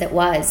 because it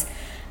was.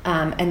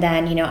 And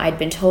then, I'd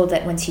been told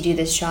that once you do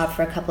this job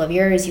for a couple of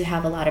years, you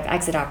have a lot of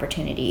exit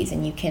opportunities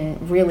and you can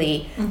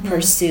really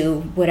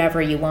pursue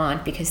whatever you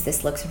want because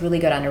this looks really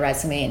good on a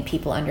resume and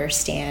people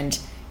understand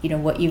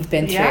what you've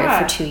been through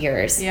for 2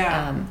 years.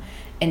 Yeah.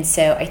 And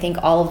so I think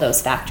all of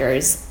those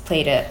factors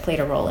played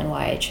a role in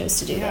why I chose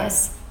to do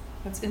this.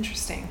 That's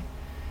interesting.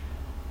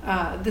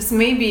 This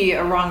may be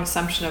a wrong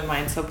assumption of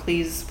mine, so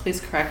please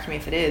correct me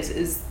if it is.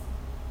 Is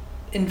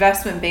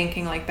investment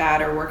banking like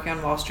that or working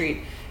on Wall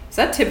Street, is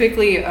that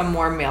typically a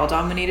more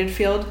male-dominated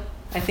field?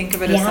 I think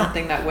of it as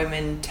something that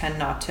women tend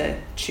not to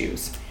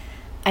choose.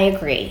 I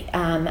agree.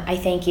 I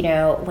think,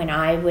 when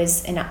I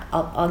was, and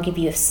I'll give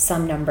you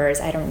some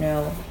numbers. I don't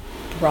know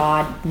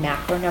broad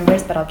macro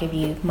numbers, but I'll give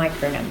you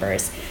micro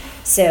numbers.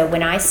 So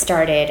when I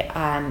started,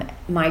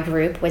 my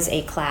group was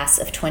a class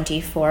of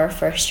 24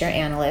 first-year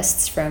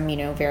analysts from,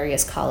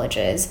 various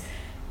colleges.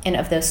 And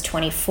of those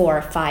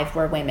 24, 5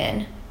 were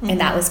women. And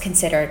that was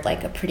considered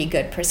like a pretty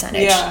good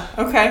percentage. Yeah,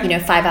 okay.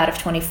 5 out of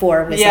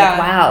 24 was like,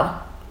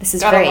 wow, this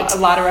is great. A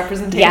lot of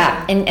representation.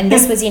 Yeah, and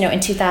this was, in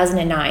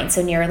 2009,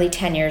 so nearly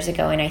 10 years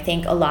ago. And I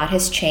think a lot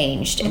has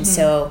changed. And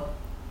so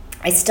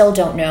I still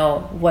don't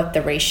know what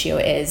the ratio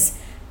is.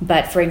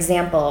 But for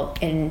example,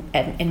 in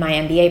my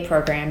MBA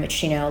program,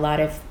 which, a lot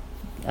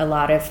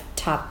of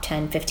top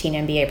 10, 15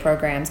 MBA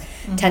programs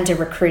tend to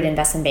recruit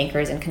investment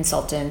bankers and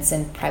consultants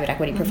and private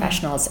equity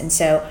professionals. And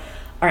so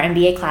our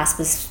MBA class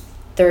was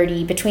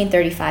between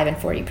 35 and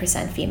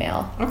 40%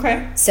 female.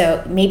 Okay.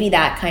 So maybe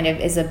that kind of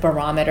is a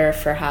barometer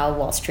for how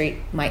Wall Street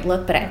might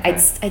look, but I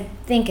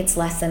think it's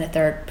less than a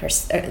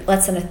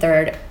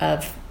third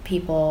of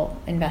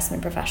people,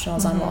 investment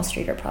professionals on Wall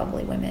Street are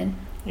probably women.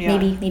 Yeah.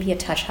 Maybe a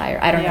touch higher.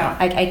 I don't know.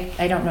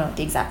 I don't know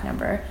the exact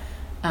number.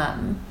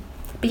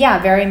 But yeah,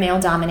 very male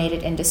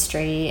dominated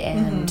industry,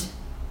 and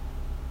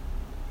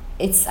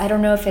I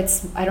don't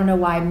know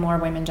why more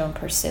women don't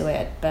pursue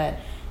it, but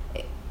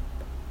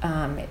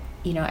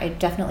I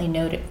definitely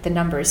know the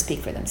numbers speak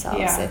for themselves.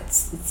 Yeah.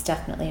 It's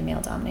definitely a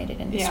male dominated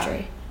industry.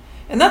 Yeah.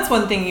 And that's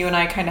one thing you and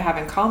I kind of have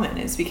in common,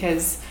 is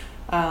because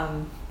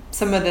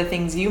some of the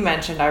things you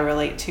mentioned I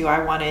relate to.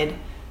 I wanted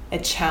a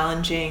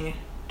challenging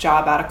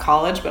job out of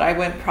college, but I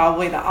went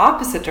probably the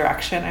opposite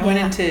direction. I went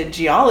into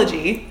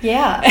geology.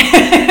 Yeah.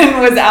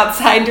 And was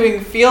outside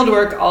doing field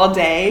work all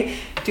day,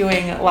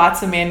 doing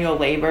lots of manual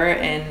labor,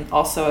 and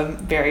also a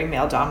very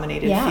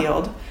male-dominated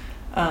field.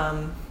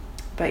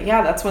 But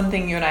yeah, that's one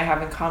thing you and I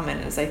have in common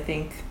is I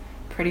think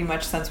pretty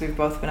much since we've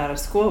both been out of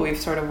school, we've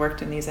sort of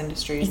worked in these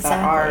industries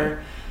that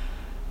are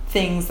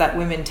things that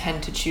women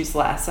tend to choose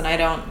less.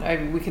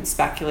 And we could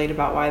speculate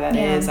about why that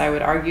is. I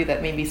would argue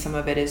that maybe some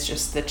of it is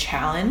just the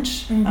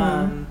challenge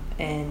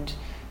and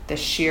the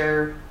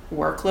sheer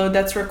workload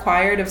that's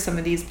required of some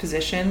of these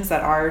positions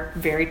that are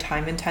very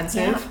time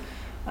intensive.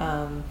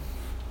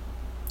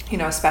 You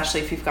know,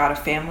 especially if you've got a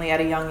family at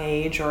a young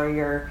age or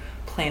you're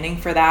planning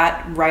for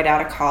that right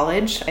out of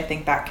college. I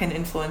think that can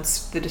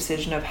influence the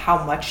decision of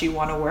how much you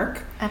want to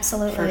work.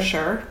 Absolutely. For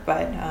sure.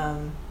 But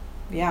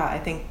yeah, I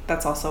think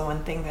that's also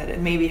one thing that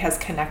it maybe has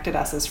connected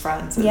us as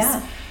friends is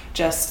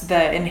just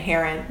the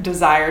inherent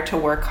desire to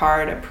work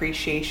hard,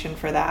 appreciation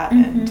for that,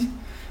 and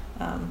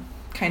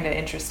kind of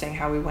interesting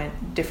how we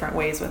went different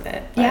ways with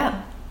it. But,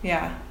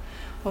 yeah.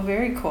 Well,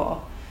 very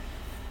cool.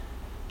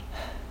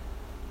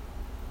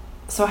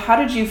 So how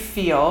did you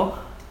feel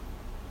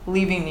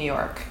leaving New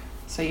York?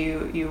 So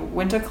you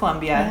went to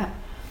Columbia,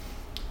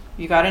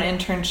 you got an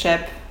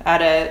internship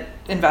at an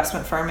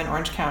investment firm in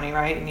Orange County,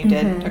 right? And you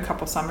did a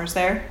couple summers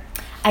there?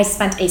 I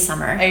spent a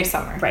summer.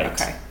 Right.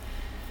 Okay.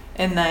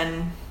 And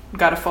then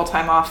got a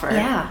full-time offer.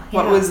 Yeah.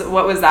 What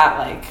was that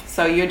like?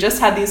 So you just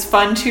had these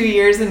fun 2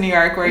 years in New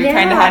York where you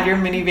kind of had your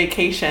mini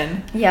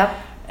vacation. Yep.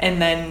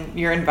 And then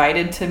you're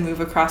invited to move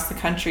across the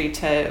country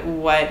to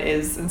what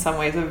is in some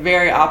ways a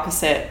very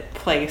opposite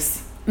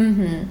place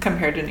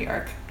compared to New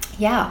York.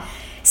 Yeah.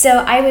 So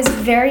I was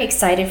very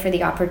excited for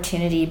the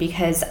opportunity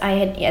because I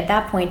had at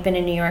that point been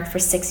in New York for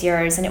 6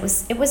 years, and it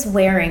was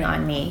wearing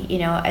on me, you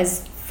know,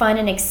 as fun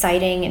and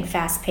exciting and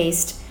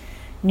fast-paced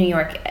New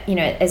York, you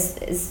know,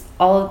 as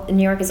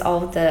New York is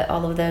all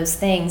of those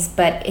things,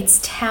 but it's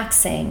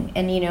taxing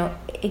and, you know,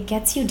 it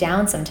gets you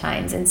down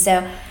sometimes. And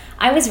so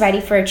I was ready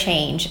for a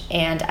change,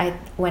 and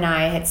when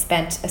I had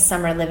spent a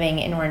summer living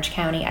in Orange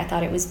County, I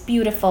thought it was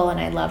beautiful and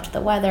I loved the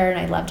weather and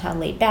I loved how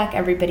laid back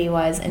everybody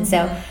was. And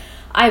so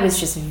I was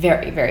just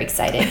very, very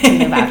excited to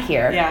move out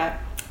here.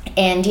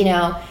 And, you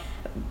know,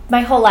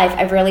 my whole life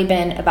I've really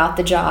been about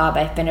the job.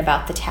 I've been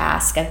about the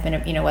task. I've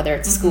been, you know, whether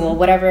it's school,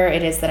 whatever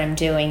it is that I'm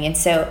doing. And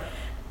so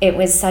it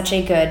was such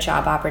a good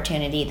job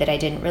opportunity that I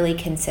didn't really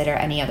consider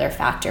any other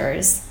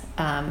factors.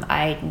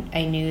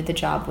 I knew the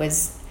job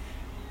was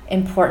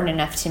important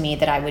enough to me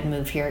that I would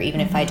move here even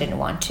if I didn't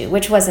want to,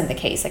 which wasn't the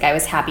case. Like, I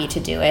was happy to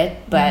do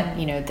it, but,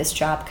 you know, this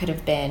job could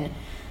have been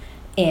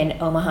in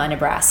Omaha,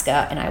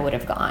 Nebraska, and I would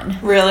have gone.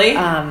 Really?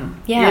 Yeah,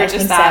 you were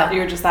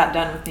just that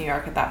done with New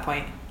York at that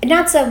point.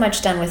 Not so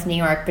much done with New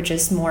York, but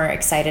just more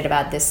excited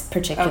about this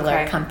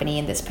particular company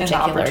and this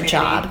particular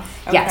job.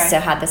 Yes, so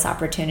had this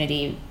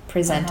opportunity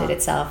presented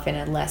itself in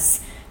a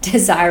less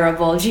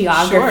desirable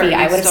geography,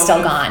 I would have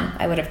still gone.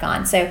 I would have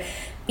gone. So,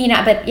 you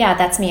know, but yeah,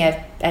 that's me.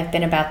 I've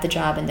been about the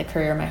job and the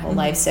career my whole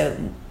life, so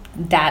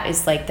that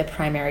is like the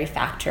primary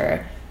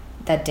factor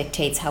that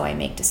dictates how I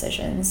make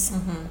decisions.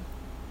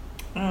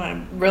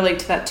 I relate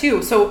to that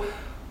too. So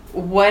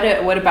what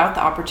about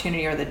the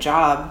opportunity or the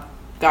job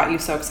got you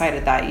so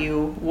excited that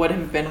you would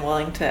have been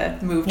willing to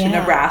move to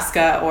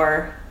Nebraska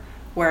or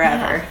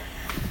wherever?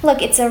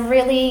 Look, it's a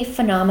really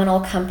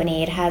phenomenal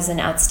company. It has an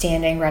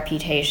outstanding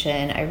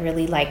reputation. I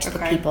really liked the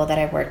people that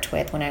I worked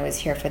with when I was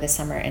here for the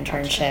summer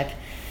internship.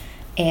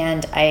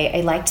 And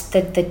I liked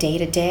the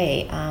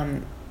day-to-day.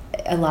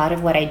 A lot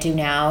of what I do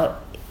now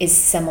is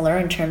similar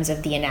in terms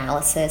of the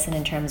analysis and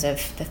in terms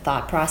of the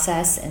thought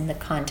process and the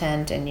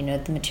content and, you know,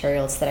 the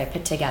materials that I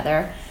put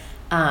together.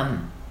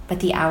 But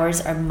the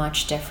hours are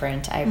much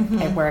different. I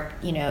work,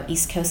 you know,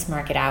 East Coast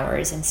market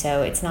hours, and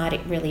so it's not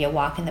really a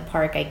walk in the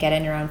park. I get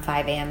in around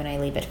 5 a.m. and I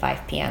leave at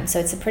 5 p.m. So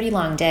it's a pretty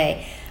long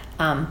day.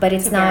 But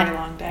it's not. Very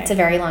long day. It's a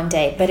very long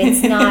day, but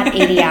it's not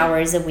 80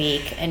 hours a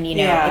week, and you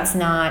know, it's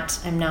not.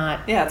 I'm not.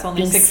 It's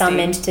only being 60.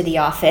 Summoned to the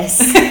office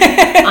on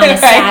a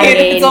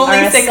Saturday or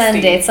a 60.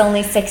 Sunday. It's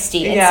only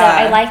 60, and so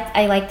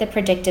I like the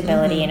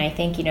predictability, and I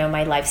think, you know,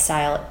 my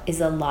lifestyle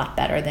is a lot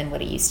better than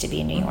what it used to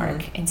be in New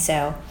York, and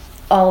so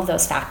all of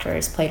those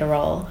factors played a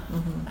role.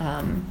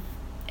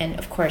 And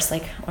of course,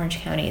 like, Orange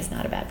County is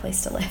not a bad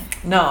place to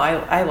live. No,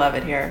 I love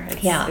it here.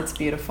 It's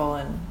beautiful,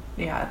 and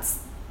it's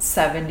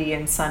 70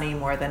 and sunny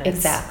more than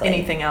it's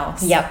anything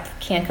else. Yep,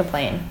 can't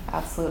complain.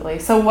 Absolutely.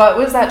 So what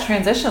was that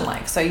transition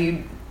like? So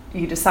you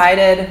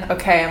decided,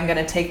 okay, I'm going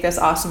to take this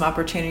awesome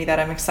opportunity that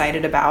I'm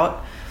excited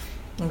about.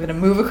 I'm going to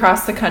move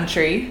across the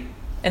country.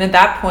 And at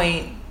that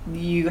point,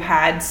 you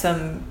had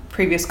some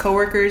previous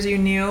coworkers you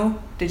knew.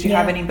 Did you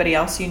have anybody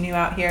else you knew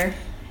out here?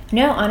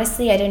 No,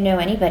 honestly, I didn't know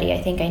anybody. I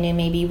think I knew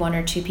maybe one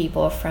or two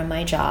people from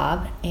my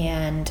job,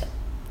 and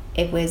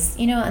it was,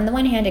 you know, on the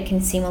one hand, it can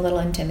seem a little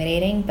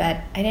intimidating, but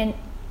I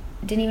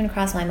didn't even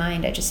cross my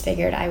mind. I just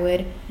figured I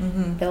would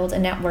build a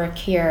network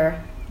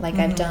here like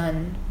I've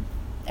done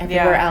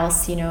everywhere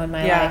else, you know, in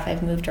my life.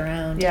 I've moved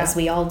around, as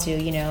we all do,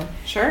 you know.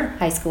 Sure.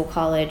 High school,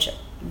 college,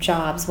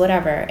 jobs,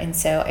 whatever. And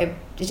so it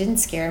didn't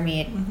scare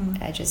me.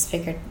 Mm-hmm. I just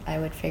figured I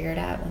would figure it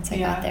out once I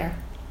got there.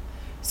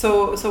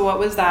 So what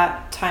was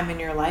that time in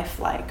your life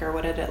like, or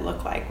what did it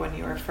look like when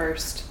you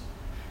first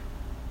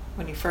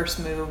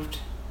moved,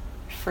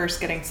 first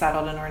getting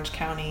settled in Orange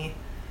County?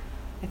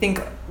 I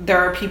think there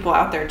are people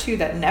out there too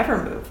that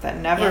never move, that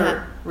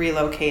never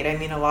relocate. I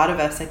mean, a lot of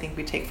us, I think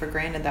we take for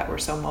granted that we're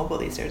so mobile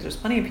these days. There's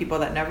plenty of people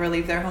that never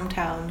leave their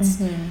hometowns,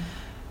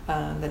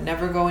 that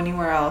never go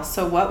anywhere else.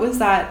 So what was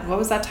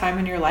that time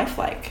in your life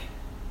like?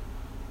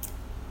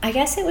 I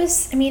guess it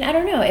was, I mean, I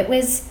don't know. It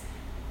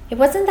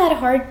wasn't that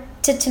hard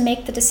to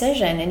make the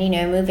decision.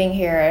 And, moving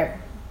here,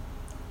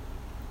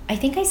 I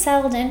think I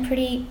settled in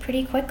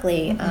pretty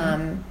quickly.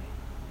 Mm-hmm.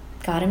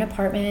 Got an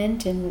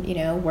apartment and,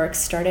 work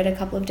started a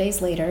couple of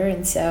days later.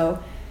 And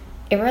so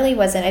it really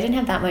wasn't, I didn't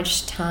have that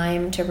much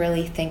time to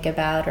really think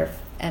about or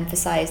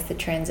emphasize the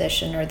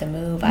transition or the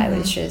move.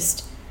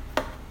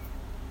 Mm-hmm.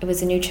 It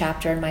was a new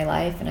chapter in my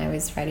life and I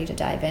was ready to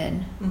dive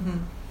in. Mm-hmm.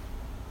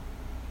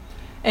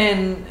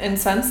 And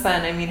since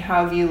then, I mean,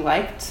 how have you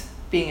liked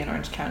being in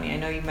Orange County? I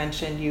know you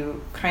mentioned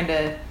you kind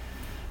of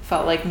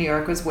felt like New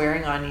York was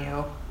wearing on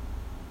you.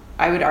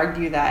 I would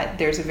argue that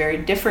there's a very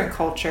different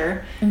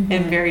culture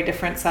and very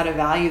different set of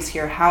values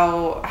here.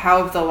 How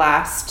have the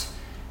last,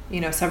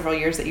 several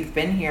years that you've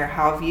been here,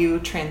 how have you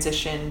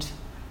transitioned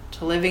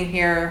to living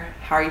here?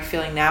 How are you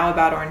feeling now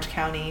about Orange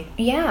County?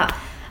 Yeah.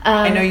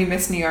 I know you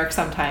miss New York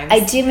sometimes. I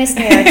do miss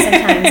New York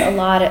sometimes,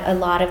 a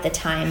lot of the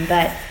time.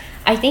 But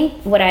I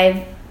think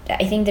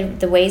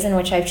the ways in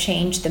which I've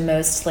changed the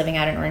most living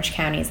out in Orange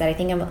County is that I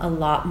think I'm a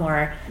lot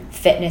more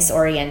fitness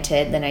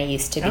oriented than I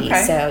used to be.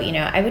 Okay. So,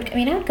 I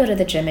would go to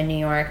the gym in New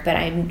York, but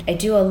I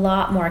do a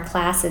lot more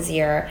classes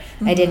here.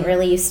 Mm-hmm. I didn't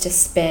really used to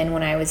spin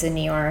when I was in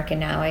New York, and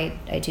now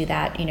I do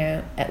that,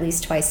 at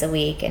least twice a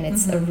week, and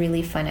it's a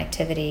really fun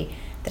activity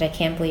that I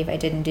can't believe I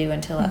didn't do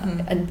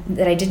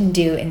that I didn't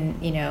do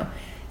in,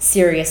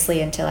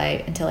 seriously until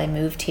I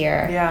moved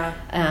here. Yeah.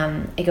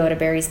 I go to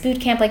Barry's boot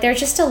camp. Like, there's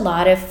just a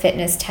lot of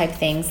fitness type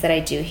things that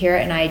I do here,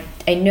 and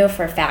I know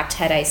for a fact,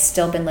 had I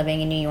still been living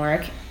in New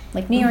York,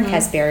 like New York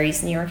has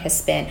Barry's, New York has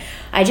spin,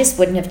 I just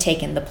wouldn't have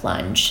taken the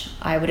plunge.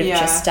 I would have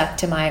just stuck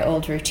to my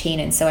old routine.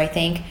 And so I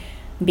think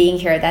being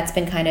here, that's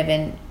been kind of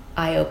an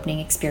eye-opening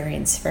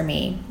experience for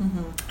me.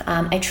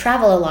 I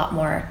travel a lot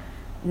more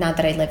now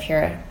that I live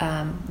here,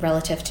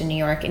 relative to New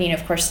York. And,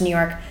 of course, New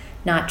York,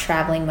 not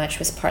traveling much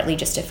was partly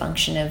just a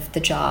function of the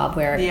job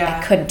where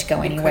I couldn't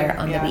go anywhere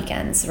on the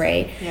weekends,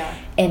 right? Yeah.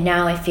 And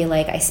now I feel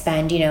like I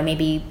spend,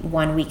 maybe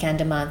one weekend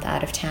a month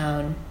out of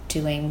town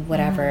doing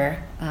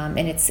whatever, and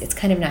it's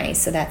kind of nice,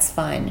 so that's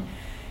fun.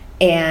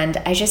 And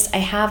I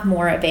have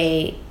more of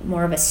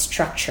a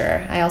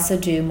structure. I also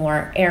do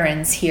more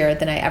errands here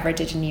than I ever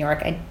did in New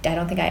York. I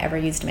don't think I ever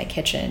used my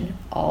kitchen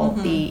all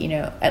the,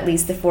 at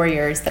least the 4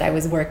 years that I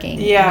was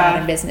working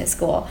in business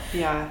school.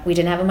 Yeah. We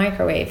didn't have a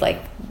microwave, like,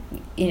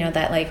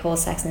 that like whole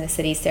Sex and the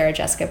City Sarah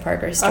Jessica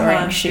Parker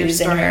storing shoes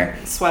in her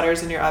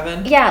sweaters in your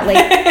oven. Yeah,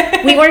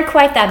 like we weren't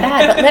quite that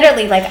bad, but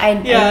literally like I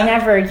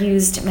never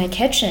used my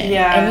kitchen.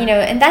 Yeah. And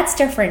and that's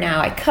different now.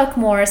 I cook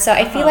more, so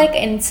I feel like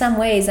in some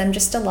ways I'm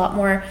just a lot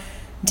more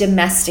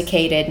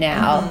domesticated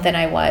now than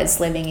I was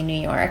living in New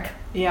York.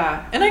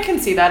 Yeah, and I can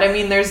see that. I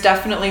mean, there's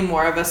definitely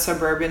more of a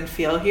suburban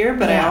feel here,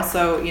 but I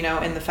also,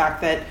 in the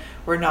fact that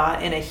we're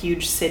not in a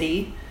huge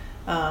city,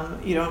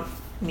 you don't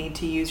need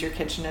to use your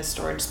kitchen as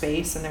storage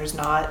space, and there's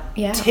not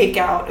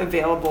takeout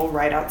available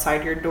right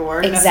outside your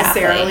door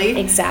necessarily.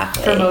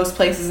 Exactly. For most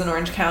places in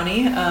Orange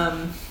County.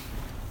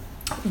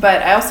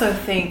 But I also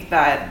think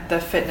that the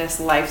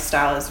fitness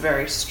lifestyle is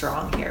very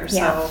strong here.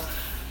 Yeah. So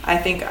I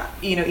think,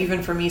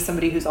 even for me,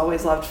 somebody who's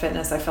always loved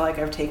fitness, I feel like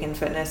I've taken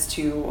fitness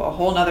to a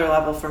whole nother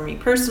level for me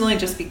personally,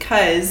 just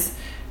because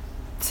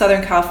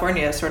Southern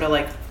California is sort of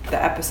like the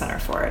epicenter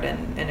for it,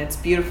 and it's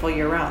beautiful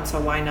year round. So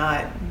why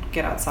not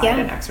get outside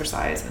and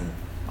exercise and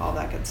all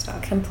that good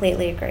stuff?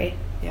 Completely agree.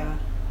 Yeah.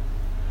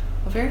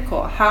 Well, very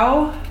cool.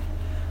 How,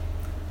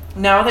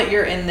 now that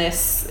you're in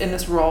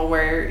this role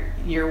where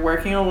you're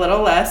working a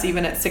little less,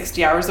 even at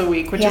 60 hours a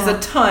week, which is a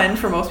ton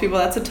for most people,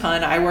 that's a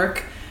ton. I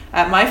work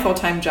at my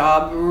full-time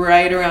job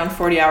right around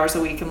 40 hours a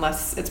week,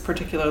 unless it's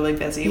particularly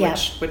busy,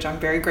 which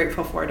I'm very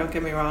grateful for, don't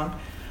get me wrong.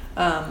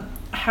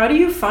 How do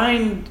you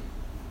find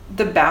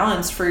the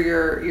balance for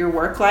your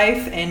work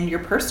life and your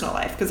personal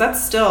life? Because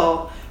that's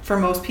still, for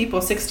most people,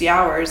 60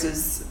 hours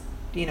is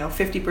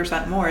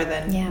 50% more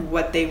than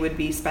what they would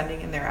be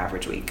spending in their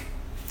average week.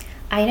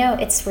 I know,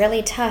 it's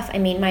really tough. I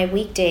mean, my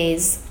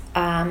weekdays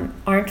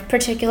aren't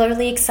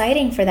particularly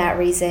exciting for that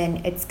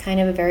reason. It's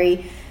kind of a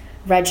very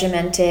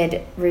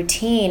regimented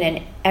routine,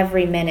 and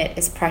every minute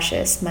is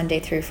precious, Monday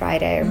through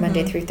Friday or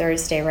Monday through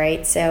Thursday,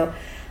 right? So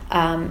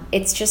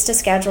it's just a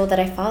schedule that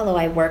I follow.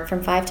 I work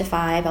from 5 to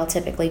 5. I'll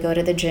typically go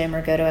to the gym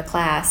or go to a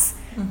class.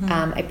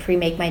 I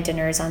pre-make my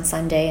dinners on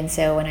Sunday, and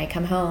so when I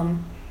come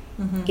home,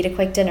 eat a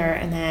quick dinner,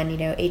 and then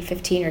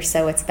 8:15 or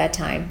so it's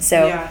bedtime.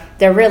 So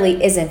there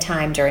really isn't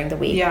time during the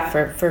week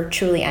for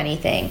truly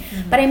anything.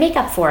 But I make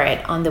up for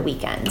it on the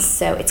weekends.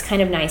 So it's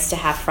kind of nice to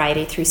have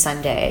Friday through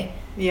Sunday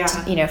Yeah.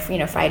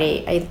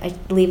 Friday, I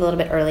leave a little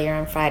bit earlier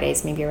on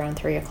Fridays, maybe around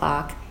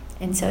 3:00.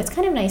 And so it's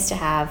kind of nice to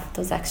have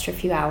those extra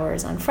few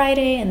hours on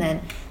Friday and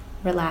then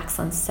relax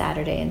on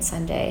Saturday and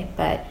Sunday.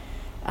 But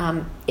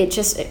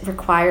it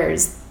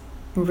requires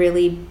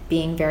really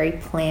being very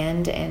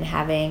planned and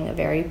having a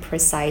very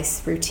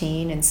precise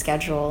routine and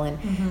schedule.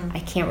 And I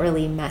can't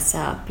really mess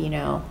up,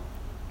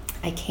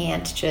 I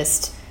can't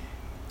just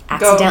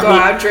accidentally go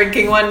out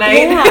drinking one night.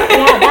 Yeah,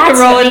 that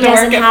roll really into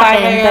doesn't work at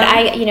happen. 5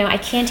 a.m.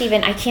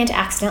 But I can't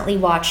accidentally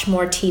watch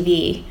more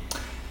TV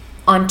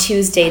on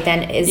Tuesday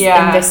than is in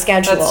the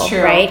schedule, that's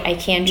true. right? I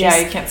can't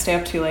just you can't stay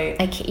up too late.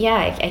 I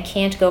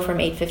can't go from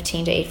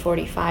 8:15 to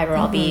 8:45, or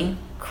I'll be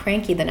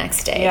cranky the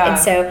next day. Yeah. And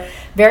so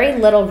very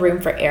little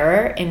room for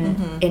error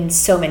in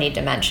so many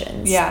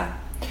dimensions. Yeah.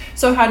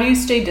 So how do you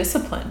stay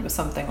disciplined with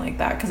something like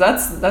that?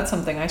 Because that's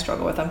something I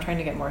struggle with. I'm trying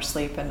to get more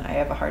sleep, and I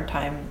have a hard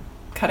time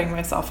cutting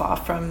myself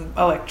off from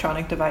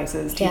electronic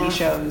devices, TV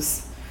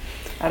shows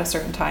at a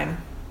certain time.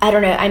 I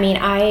don't know. I mean,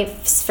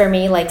 for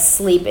me, like,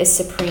 sleep is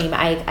supreme.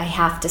 I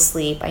have to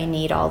sleep. I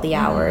need all the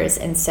hours.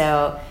 And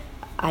so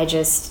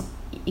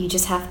you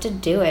just have to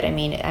do it. I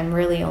mean, I'm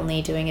really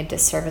only doing a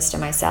disservice to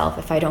myself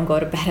if I don't go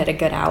to bed at a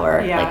good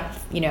hour. Yeah.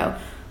 Like,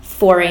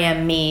 4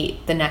 a.m. me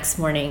the next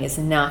morning is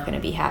not going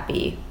to be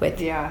happy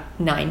with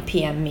 9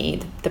 p.m. me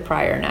the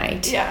prior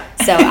night. Yeah.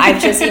 So I've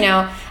just,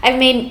 I've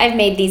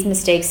made these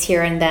mistakes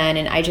here and then,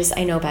 and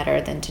I know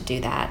better than to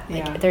do that.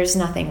 Like, there's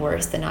nothing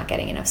worse than not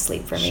getting enough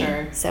sleep for me.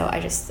 Sure. So I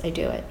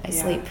do it. I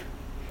sleep.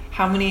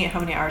 How many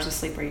hours of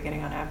sleep are you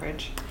getting on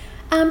average?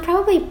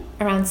 Probably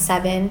around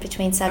 7,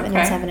 between 7 and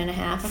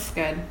 7.5. That's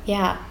good.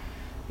 Yeah.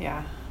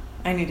 Yeah.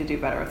 I need to do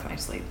better with my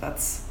sleep.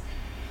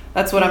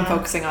 That's what I'm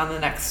focusing on the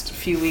next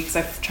few weeks.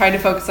 I've tried to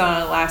focus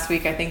on it last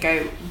week. I think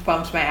I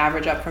bumped my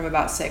average up from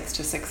about 6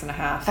 to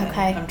 6.5.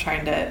 Okay. And I'm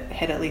trying to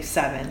hit at least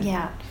 7.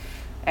 Yeah.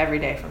 Every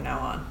day from now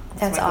on.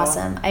 That's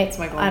awesome. That's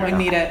my goal. I don't know.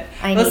 need it.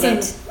 I need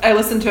it. I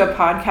listened to a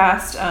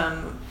podcast.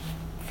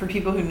 For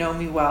people who know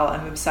me well,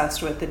 I'm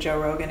obsessed with the Joe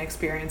Rogan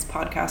Experience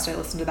podcast. I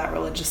listen to that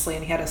religiously,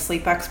 and he had a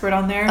sleep expert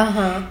on there.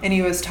 And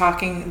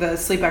the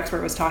sleep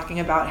expert was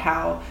talking about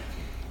how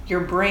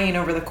your brain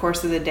over the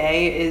course of the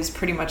day is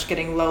pretty much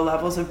getting low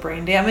levels of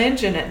brain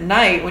damage, and at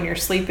night when you're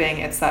sleeping,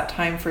 it's that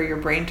time for your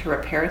brain to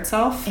repair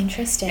itself.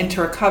 Interesting. And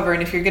to recover.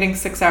 And if you're getting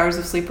 6 hours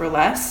of sleep or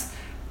less,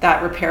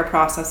 that repair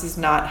process is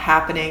not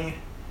happening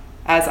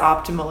as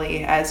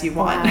optimally as you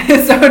want. Wow.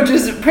 So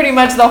just pretty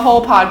much the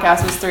whole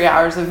podcast was 3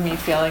 hours of me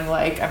feeling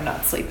like I'm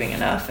not sleeping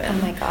enough,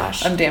 and oh my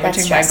gosh, I'm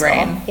damaging my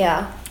brain.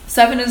 Yeah.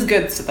 7 is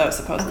good though,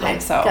 supposedly. Okay,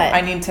 so good.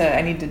 I need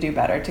to do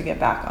better to get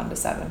back onto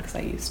 7 because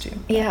I used to.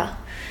 Yeah.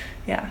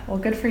 Yeah. Well,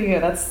 good for you.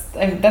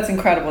 That's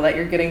incredible that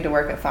you're getting to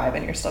work at 5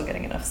 and you're still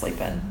getting enough sleep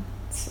in.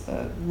 It's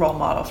a role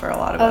model for a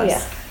lot of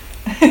us.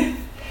 Yeah.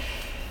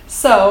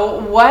 So,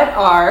 what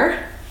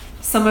are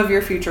some of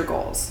your future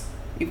goals?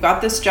 You've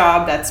got this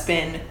job that's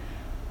been,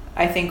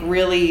 I think,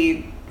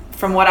 really,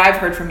 from what I've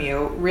heard from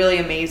you, really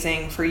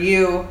amazing for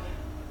you,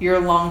 your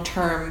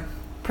long-term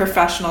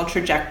professional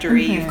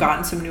trajectory. You've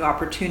gotten some new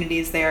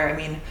opportunities there. I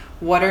mean,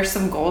 what are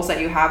some goals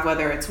that you have,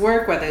 whether it's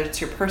work, whether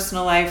it's your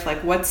personal life? Like,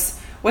 what's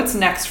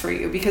next for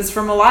you? Because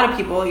from a lot of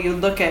people, you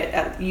look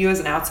at you as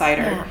an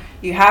outsider.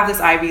 You have this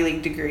Ivy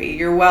League degree.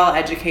 You're well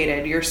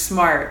educated. You're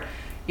smart.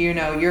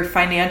 You're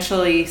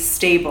financially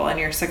stable and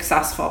you're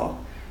successful.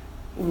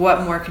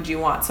 What more could you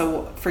want?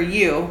 So for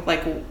you,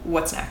 like,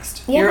 what's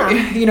next? Yeah.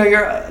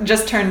 You're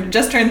just turned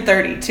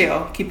 30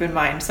 too. Keep in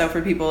mind. So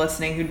for people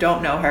listening who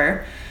don't know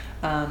her,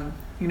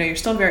 you're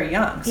still very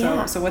young.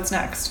 So what's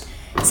next?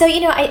 So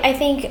I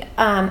think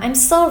I'm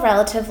still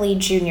relatively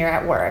junior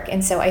at work,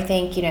 and so I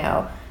think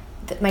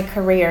my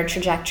career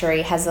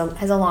trajectory has a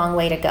long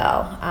way to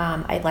go.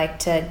 I'd like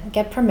to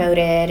get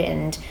promoted,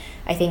 and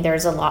I think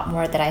there's a lot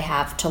more that I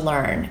have to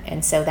learn,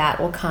 and so that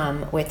will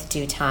come with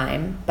due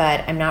time.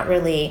 But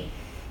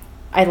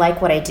I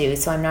like what I do,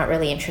 so I'm not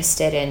really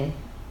interested in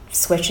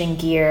switching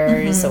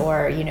gears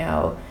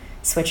or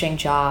switching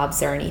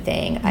jobs or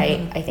anything.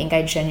 I think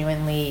I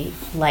genuinely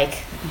like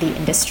the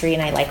industry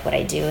and I like what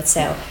I do.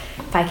 So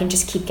if I can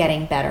just keep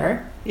getting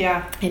better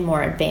and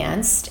more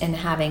advanced and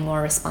having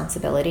more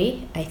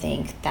responsibility, I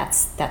think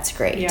that's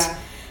great. Yeah.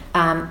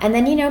 And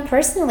then,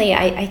 personally,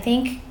 I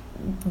think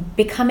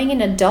becoming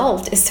an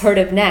adult is sort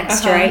of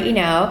next, right?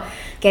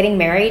 Getting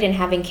married and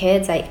having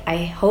kids,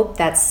 I hope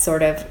that's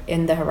sort of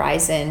in the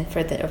horizon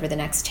over the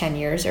next 10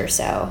 years or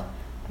so.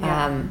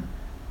 Yeah.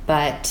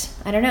 But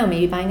I don't know,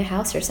 maybe buying a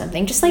house or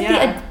something. Just like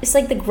it's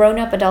like the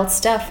grown-up adult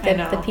stuff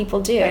that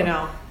people do. I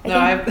know.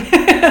 I have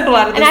a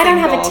lot of the and I don't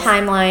have goals. a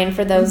timeline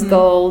for those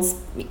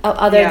goals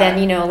other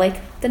than,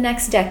 like the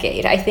next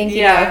decade. I think,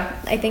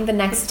 I think the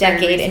next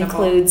decade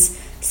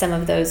includes some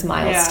of those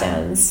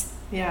milestones.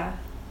 Yeah.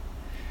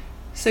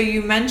 So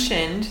you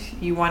mentioned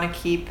you want to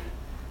keep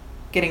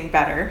getting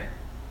better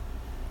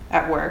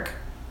at work.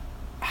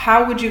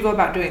 How would you go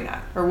about doing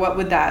that? Or what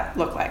would that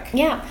look like?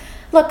 Yeah.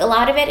 Look, a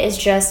lot of it is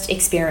just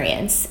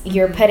experience.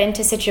 You're put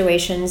into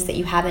situations that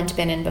you haven't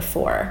been in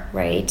before,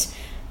 right?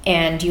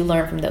 and you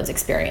learn from those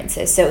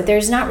experiences. So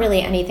there's not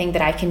really anything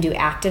that I can do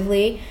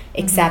actively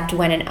except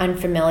when an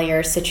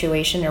unfamiliar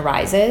situation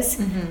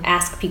arises,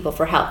 ask people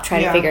for help,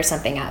 try to figure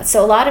something out.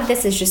 So a lot of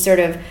this is just sort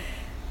of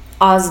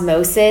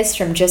osmosis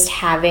from just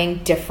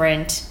having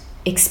different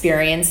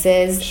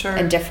experiences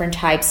and different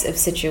types of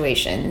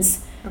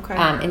situations. Okay.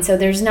 And so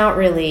there's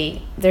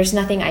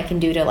nothing I can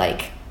do to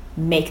like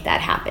make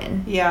that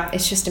happen. Yeah.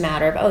 It's just a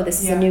matter of,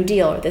 this is a new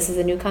deal, or this is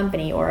a new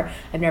company, or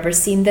I've never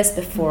seen this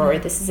before, or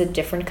this is a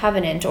different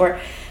covenant, or,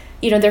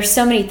 there's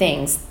so many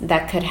things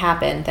that could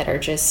happen that are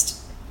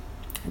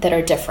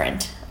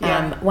different.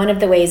 Yeah. One of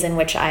the ways in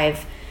which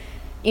I've,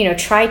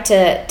 tried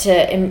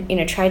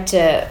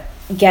to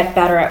get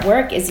better at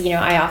work is,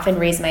 I often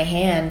raise my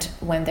hand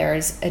when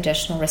there's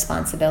additional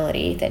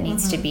responsibility that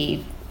needs to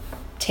be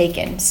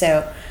taken.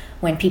 So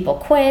when people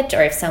quit,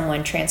 or if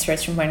someone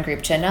transfers from one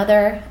group to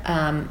another,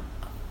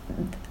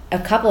 a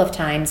couple of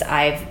times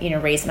I've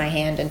raised my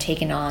hand and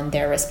taken on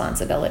their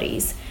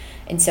responsibilities.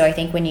 And so I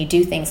think when you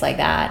do things like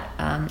that,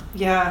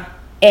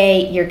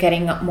 you're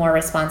getting more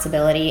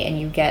responsibility and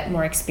you get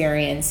more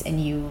experience,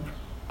 and you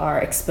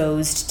are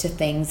exposed to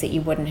things that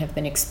you wouldn't have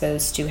been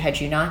exposed to had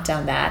you not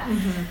done that.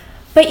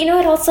 But it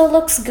also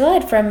looks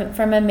good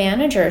from a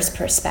manager's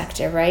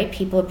perspective, right?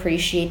 People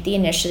appreciate the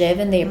initiative,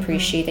 and they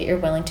appreciate that you're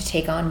willing to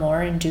take on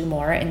more and do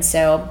more. And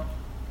so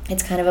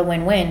it's kind of a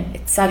win-win.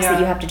 It sucks that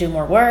you have to do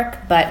more work,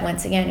 but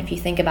once again, if you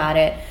think about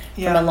it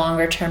from a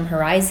longer term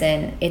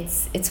horizon,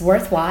 it's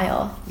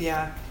worthwhile.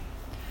 Yeah.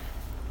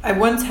 I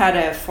once had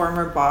a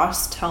former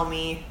boss tell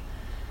me,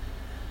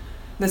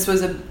 this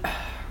was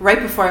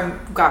right before I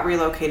got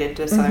relocated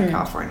to Southern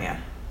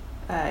California.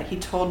 He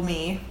told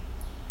me,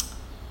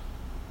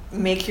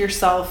 make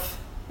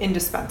yourself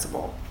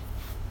indispensable.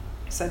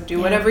 He said,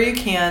 do whatever you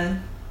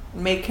can,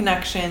 make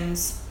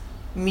connections,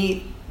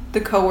 meet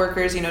the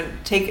coworkers, make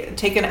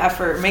an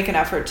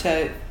effort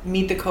to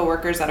meet the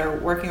coworkers that are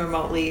working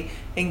remotely,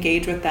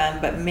 engage with them,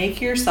 but make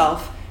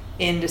yourself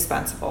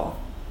indispensable.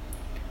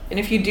 And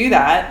if you do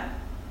that,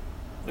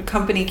 the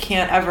company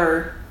can't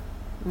ever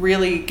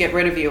really get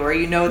rid of you,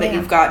 or that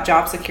you've got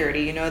job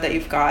security, that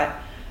you've got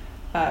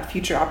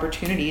future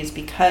opportunities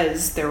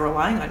because they're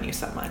relying on you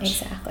so much.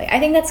 Exactly. I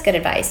think that's good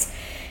advice.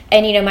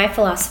 And, my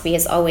philosophy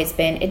has always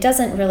been, it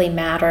doesn't really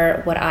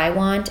matter what I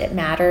want. It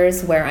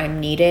matters where I'm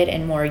needed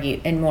and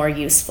more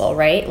useful,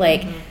 right?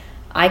 Like,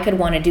 I could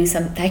want to do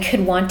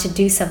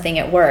something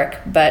at work,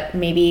 but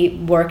maybe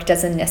work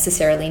doesn't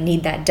necessarily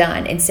need that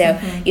done. And so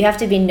you have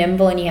to be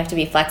nimble, and you have to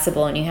be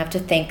flexible, and you have to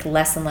think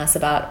less and less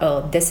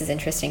about, this is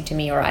interesting to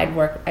me, or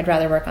I'd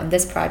rather work on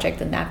this project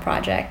than that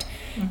project.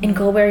 And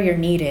go where you're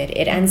needed.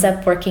 It ends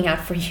up working out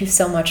for you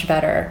so much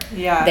better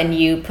than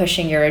you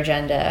pushing your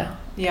agenda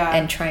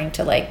and trying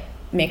to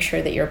make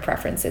sure that your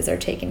preferences are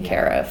taken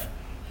care of.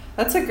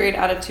 That's a great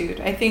attitude.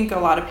 I think a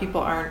lot of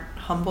people aren't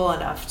humble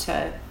enough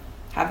to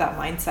have that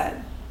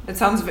mindset. It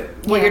sounds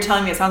what you're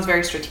telling me, it sounds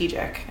very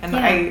strategic, and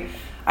I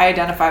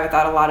identify with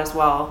that a lot as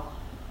well.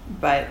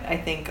 But I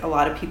think a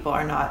lot of people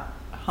are not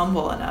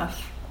humble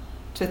enough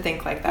to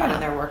think like that in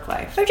their work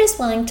life. They're just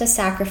willing to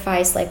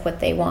sacrifice what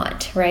they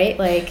want, right?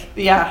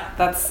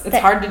 It's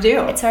hard to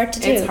do. It's hard to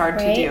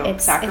do.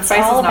 Sacrifice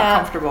is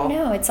not comfortable.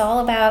 No, it's all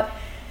about,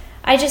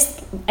 I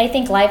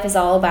think life is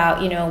all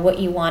about, what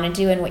you want to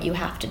do and what you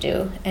have to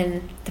do.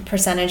 And the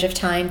percentage of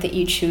time that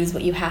you choose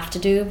what you have to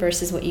do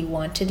versus what you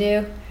want to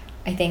do,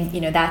 I think,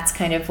 that's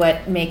kind of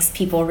what makes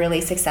people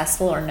really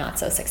successful or not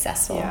so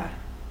successful.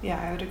 Yeah,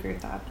 I would agree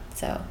with that.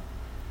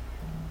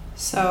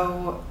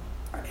 So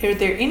are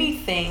there any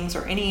things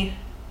or any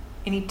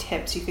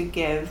tips you could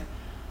give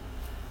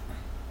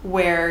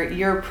where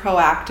you're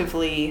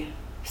proactively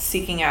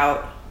seeking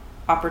out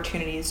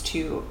opportunities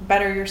to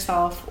better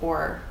yourself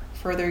or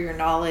further your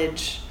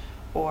knowledge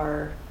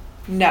or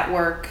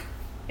network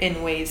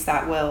in ways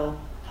that will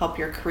help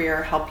your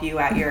career, help you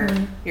at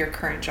your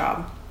current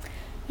job?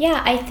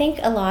 Yeah, I think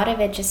a lot of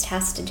it just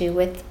has to do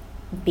with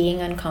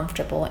being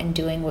uncomfortable and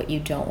doing what you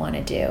don't want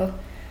to do.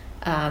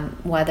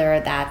 Whether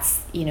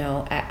that's,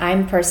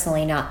 I'm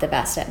personally not the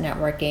best at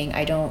networking.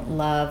 I don't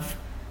love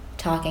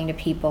talking to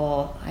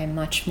people. I'm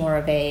much more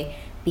of a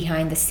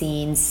behind the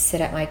scenes,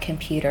 sit at my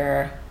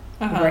computer,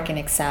 work in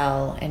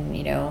Excel, and,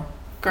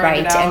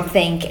 write and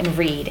think and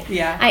read.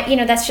 Yeah.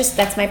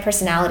 That's my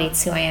personality.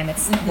 It's who I am.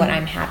 It's what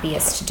I'm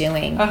happiest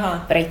doing.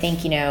 But I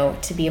think,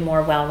 to be a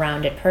more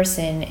well-rounded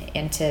person,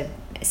 and to,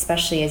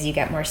 especially as you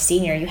get more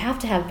senior, you have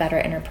to have better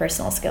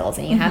interpersonal skills,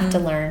 and you have to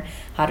learn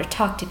how to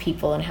talk to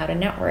people and how to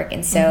network.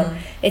 And so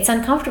it's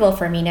uncomfortable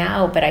for me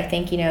now, but I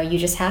think, you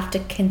just have to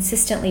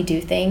consistently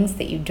do things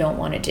that you don't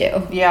want to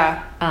do.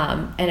 Yeah.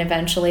 And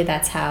eventually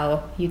that's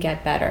how you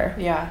get better.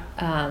 Yeah.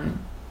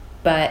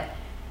 But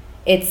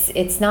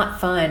it's not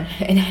fun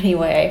in any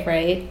way,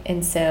 right?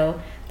 And so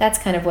that's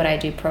kind of what I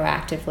do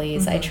proactively,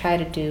 is I try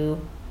to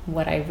do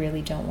what I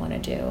really don't want to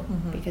do,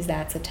 because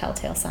that's a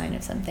telltale sign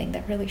of something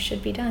that really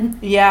should be done.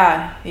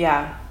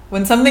 Yeah.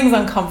 When something's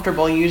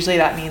uncomfortable, usually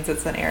that means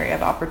it's an area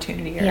of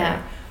opportunity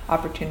or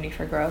opportunity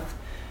for growth.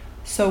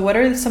 So what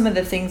are some of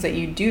the things that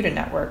you do to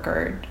network,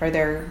 or are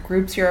there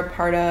groups you're a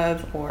part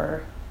of,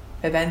 or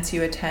events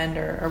you attend,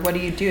 or what do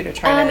you do to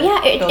try to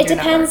yeah, build it your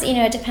depends.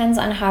 network? It depends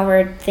on how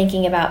we're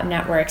thinking about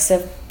networks. So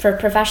for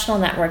professional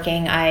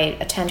networking, I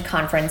attend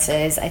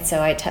conferences. I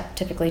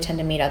typically tend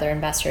to meet other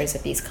investors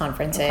at these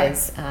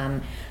conferences. Okay.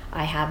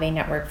 I have a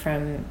network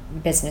from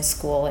business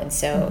school, and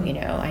so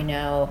I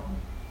know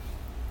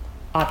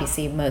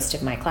obviously most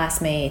of my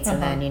classmates,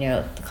 and then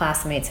the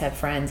classmates have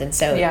friends, and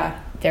so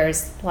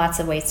there's lots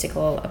of ways to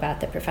go about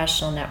the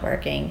professional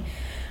networking.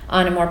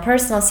 On a more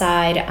personal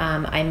side,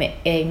 I'm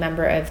a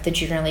member of the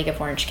Junior League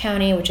of Orange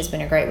County, which has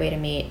been a great way to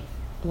meet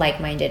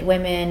like-minded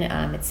women.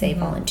 It's a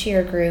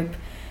volunteer group,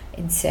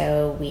 and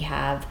so we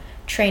have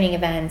training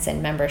events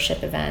and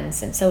membership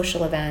events and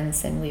social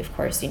events, and we of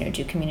course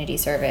do community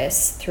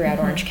service throughout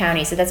Orange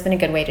County. So that's been a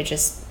good way to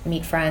just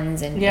meet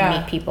friends and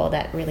meet people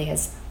that really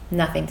has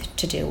nothing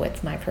to do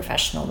with my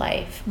professional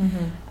life.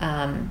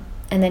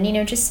 And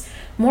then just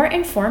more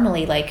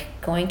informally, like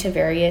going to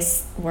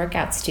various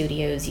workout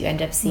studios, you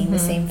end up seeing the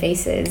same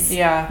faces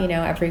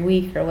every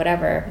week or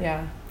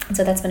whatever.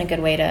 So that's been a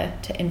good way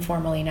to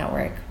informally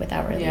network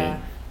without really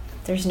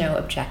there's no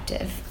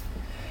objective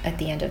at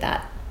the end of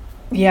that.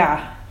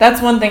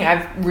 That's one thing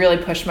I've really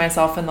pushed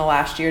myself in the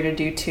last year to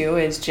do too,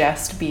 is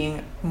just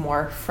being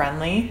more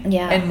friendly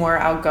and more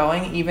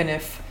outgoing, even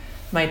if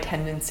my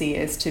tendency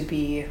is to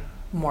be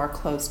more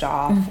closed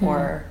off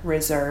or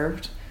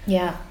reserved.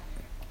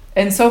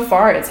 And so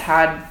far it's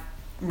had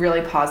really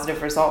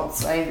positive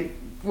results. I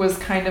was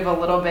kind of a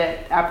little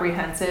bit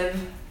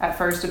apprehensive at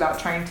first about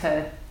trying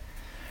to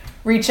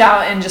reach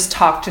out and just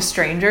talk to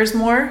strangers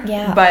more.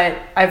 But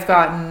I've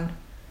gotten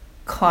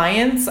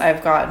clients,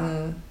 I've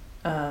gotten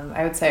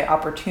I would say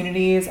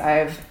opportunities.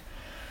 I've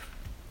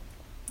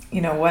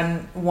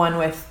one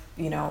with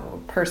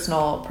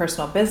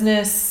personal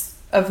business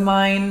of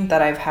mine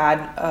that I've had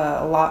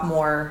a lot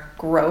more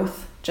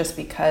growth just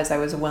because I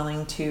was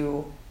willing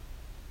to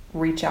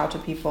reach out to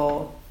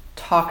people,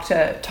 talk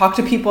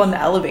to people in the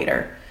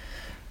elevator.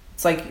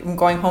 It's like I'm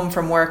going home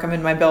from work, I'm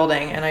in my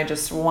building, and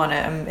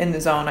I'm in the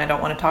zone. I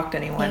don't want to talk to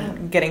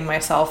anyone. Getting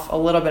myself a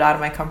little bit out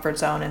of my comfort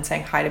zone and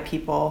saying hi to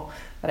people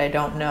that I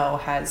don't know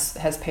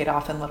has paid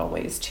off in little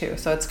ways too.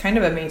 So it's kind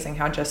of amazing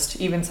how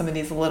just even some of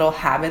these little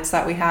habits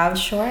that we have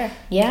that's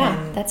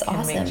can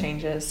awesome. make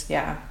changes.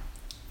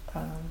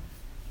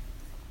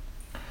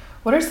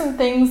 What are some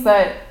things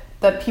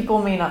that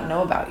people may not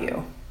know about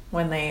you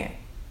when they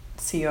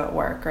see you at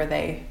work or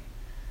they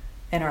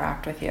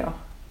interact with you?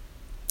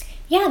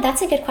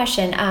 That's a good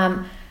question.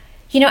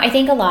 I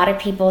think a lot of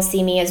people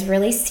see me as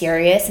really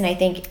serious, and I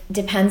think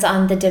depends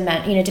on the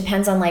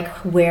depends on like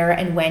where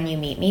and when you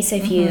meet me. So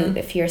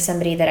if you're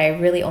somebody that I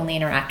really only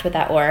interact with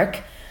at work,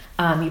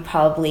 you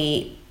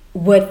probably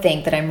would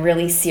think that I'm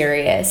really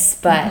serious.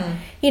 But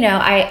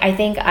I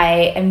think I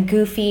am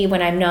goofy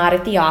when I'm not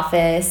at the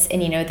office,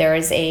 and there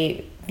is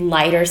a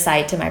lighter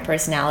side to my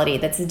personality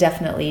that's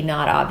definitely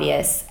not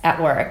obvious at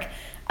work.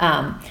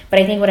 But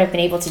I think what I've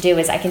been able to do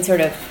is I can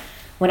sort of,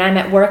 when I'm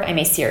at work, I'm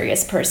a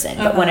serious person,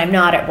 but when I'm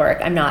not at work,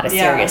 I'm not a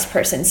serious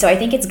person. So I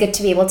think it's good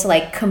to be able to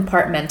like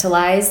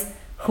compartmentalize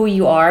who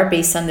you are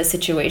based on the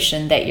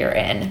situation that you're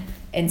in.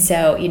 And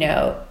so,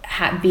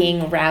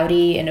 being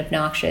rowdy and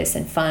obnoxious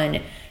and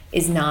fun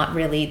is not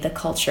really the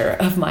culture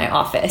of my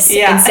office.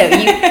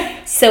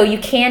 And so you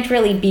can't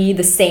really be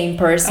the same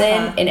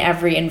person in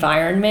every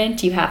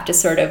environment. You have to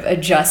sort of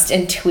adjust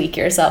and tweak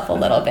yourself a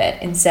little bit.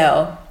 And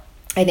so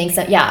I think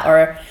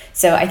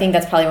so I think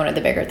that's probably one of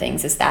the bigger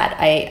things is that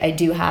I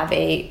do have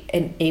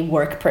a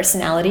work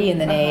personality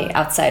and then a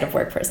outside of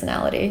work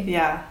personality.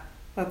 Yeah,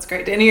 that's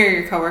great. Do any of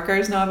your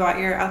coworkers know about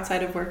your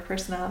outside of work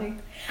personality?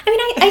 I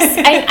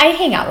mean, I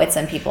hang out with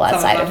some people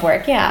outside of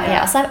work. So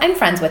I'm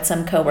friends with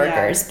some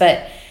coworkers,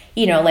 but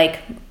like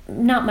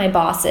not my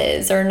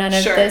bosses or none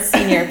of the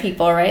senior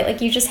people, right?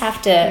 Like you just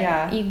have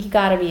to, you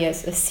gotta be a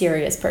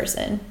serious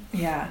person.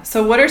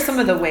 So what are some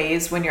of the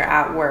ways when you're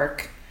at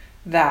work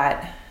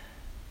that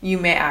you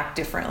may act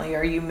differently,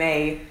 or you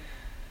may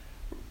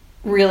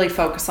really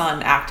focus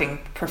on acting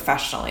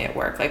professionally at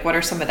work? Like what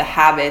are some of the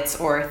habits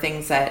or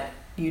things that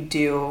you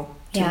do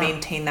to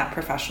maintain that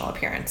professional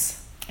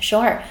appearance?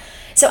 Sure.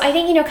 So I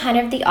think, kind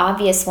of the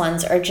obvious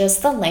ones are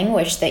just the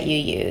language that you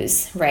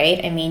use,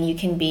 right? I mean, you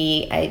can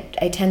be,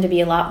 I tend to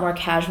be a lot more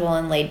casual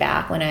and laid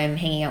back when I'm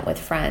hanging out with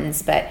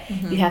friends, but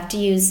you have to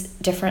use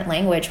different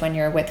language when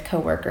you're with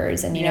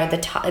coworkers, and,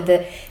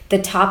 the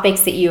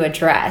topics that you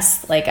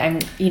address, like I'm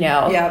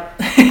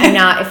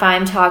not, if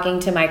I'm talking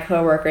to my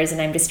coworkers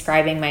and I'm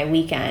describing my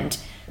weekend,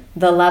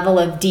 the level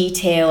of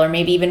detail or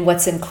maybe even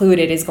what's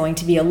included is going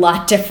to be a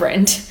lot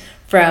different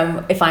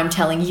from if I'm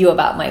telling you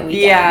about my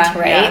weekend,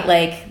 right?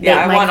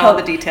 I want all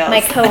the details.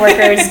 My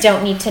coworkers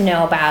don't need to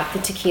know about the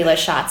tequila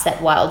shots at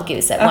Wild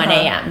Goose at 1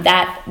 a.m.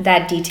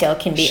 That detail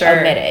can be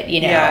omitted,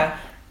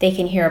 They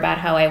can hear about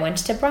how I went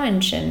to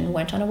brunch and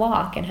went on a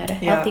walk and had a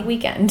healthy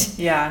weekend.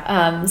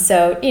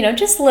 So,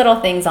 just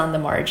little things on the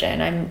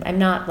margin. I'm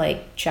not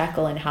like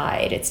Jekyll and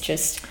Hyde. It's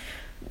just,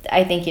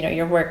 I think,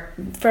 your work,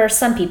 for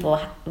some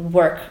people,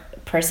 work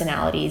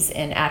personalities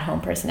and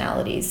at-home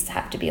personalities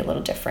have to be a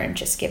little different,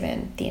 just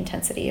given the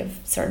intensity of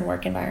certain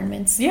work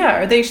environments.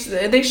 Yeah, or they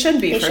should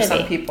be for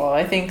some people.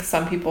 I think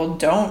some people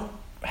don't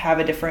have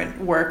a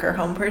different work or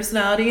home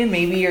personality, and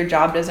maybe your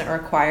job doesn't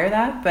require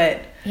that.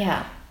 But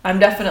yeah, I'm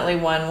definitely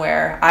one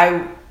where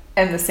I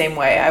am the same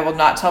way. I will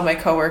not tell my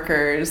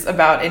coworkers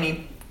about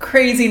any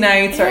crazy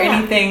nights or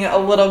anything a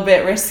little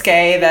bit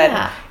risque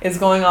that is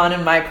going on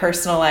in my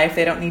personal life.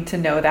 They don't need to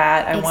know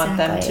that. I want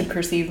them to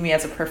perceive me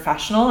as a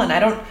professional. And I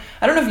don't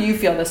know if you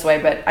feel this way,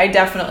 but I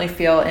definitely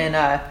feel in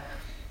a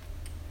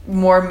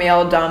more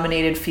male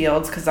dominated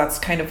fields, because that's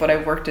kind of what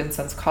I've worked in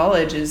since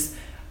college, is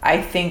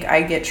I think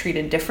I get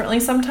treated differently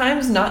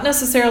sometimes, not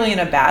necessarily in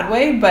a bad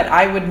way, but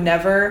I would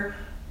never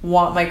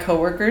want my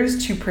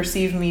coworkers to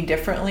perceive me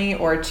differently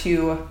or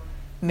to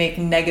make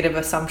negative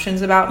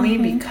assumptions about me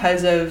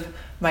because of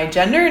my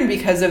gender and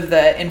because of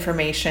the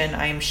information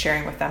I am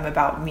sharing with them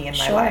about me and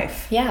my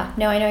life. Yeah,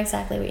 no, I know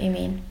exactly what you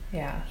mean.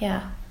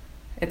 Yeah.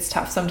 It's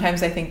tough.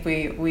 Sometimes I think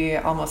we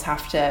almost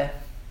have to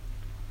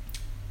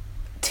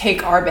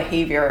take our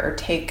behavior or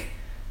take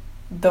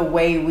the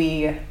way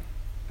we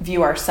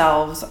view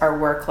ourselves, our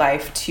work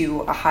life,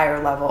 to a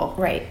higher level.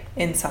 Right.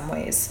 In some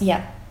ways.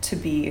 Yeah. To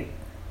be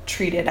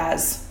treated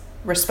as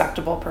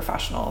respectable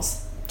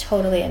professionals.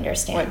 Totally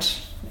understand.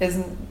 Which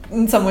is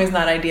in some ways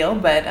not ideal,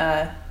 but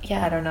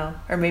I don't know.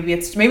 Or maybe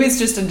it's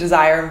just a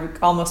desire,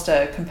 almost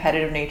a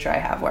competitive nature I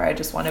have, where I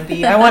just want to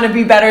be I want to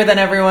be better than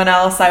everyone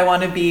else. I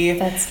want to be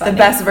the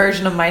best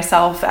version of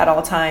myself at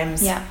all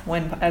times,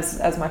 when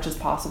as much as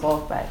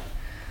possible. But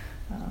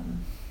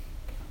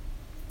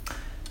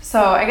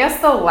so I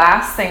guess the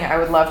last thing I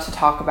would love to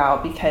talk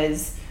about,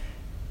 because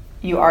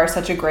you are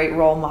such a great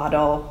role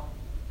model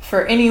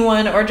for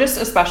anyone, or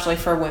just especially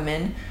for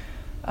women,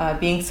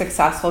 being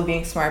successful,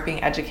 being smart,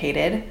 being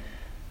educated.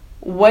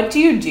 What do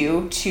you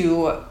do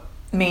to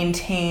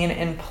maintain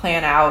and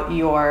plan out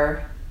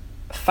your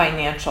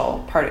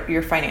financial part,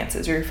 your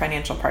finances, or your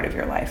financial part of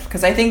your life?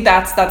 Because I think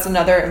that's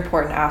another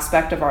important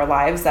aspect of our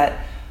lives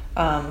that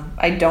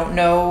I don't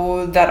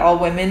know that all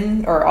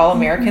women, or all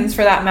Americans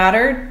for that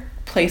matter,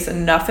 place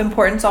enough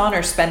importance on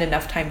or spend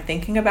enough time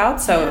thinking about.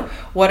 So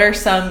what are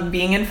some,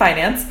 being in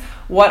finance,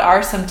 what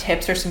are some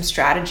tips or some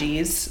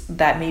strategies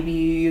that maybe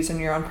you use in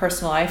your own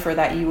personal life, or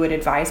that you would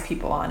advise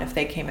people on if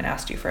they came and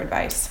asked you for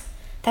advice?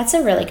 That's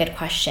a really good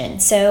question.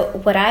 So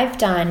what I've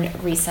done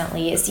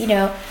recently is,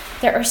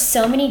 there are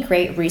so many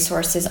great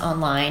resources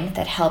online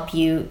that help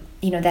you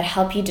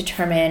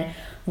determine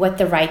what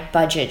the right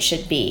budget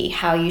should be,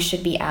 how you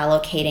should be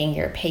allocating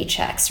your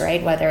paychecks,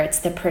 right? Whether it's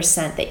the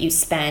percent that you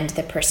spend,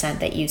 the percent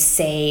that you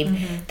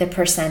save, the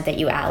percent that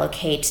you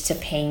allocate to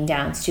paying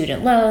down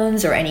student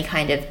loans or any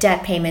kind of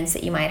debt payments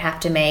that you might have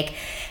to make.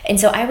 And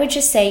so I would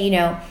just say,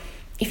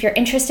 if you're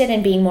interested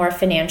in being more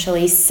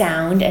financially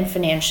sound and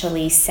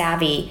financially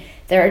savvy,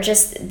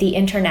 the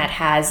internet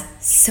has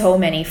so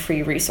many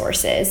free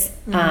resources.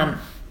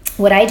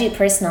 What I do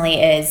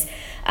personally is,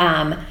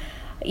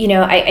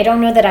 I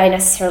don't know that I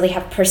necessarily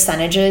have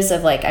percentages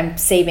of like I'm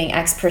saving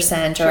X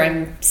percent or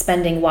I'm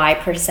spending Y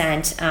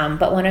percent.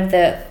 But one of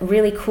the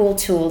really cool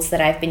tools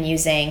that I've been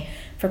using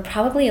for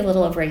probably a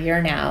little over a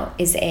year now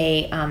is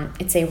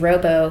it's a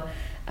robo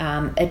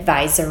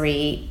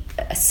advisory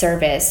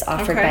service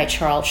offered by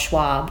Charles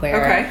Schwab,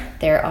 where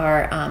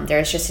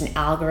there's just an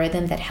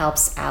algorithm that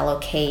helps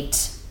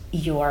allocate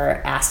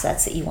your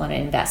assets that you want to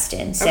invest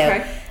in.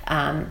 So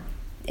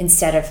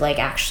instead of like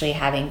actually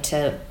having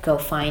to go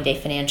find a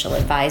financial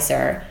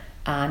advisor,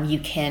 you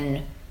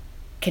can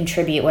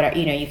contribute whatever,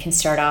 you can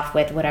start off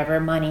with whatever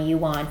money you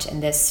want in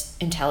this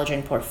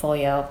intelligent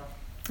portfolio,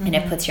 and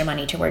it puts your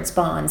money towards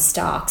bonds,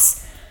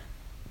 stocks,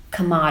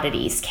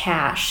 commodities,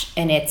 cash,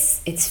 and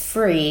it's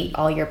free.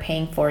 All you're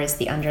paying for is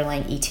the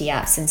underlying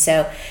ETFs. And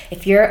so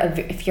if you're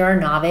a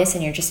novice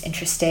and you're just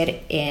interested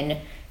in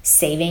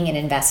saving and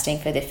investing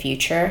for the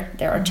future,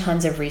 there are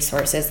tons of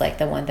resources like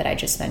the one that I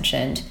just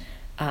mentioned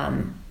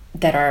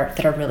that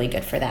are really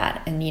good for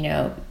that. And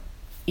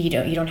you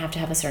don't have to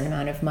have a certain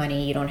amount of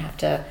money. You don't have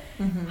to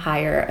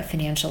hire a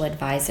financial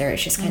advisor.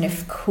 It's just kind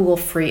of cool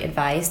free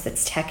advice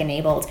that's tech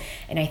enabled.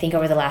 And I think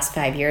over the last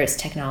 5 years,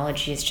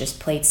 technology has just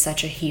played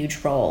such a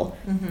huge role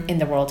in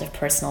the world of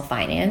personal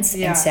finance.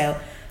 And so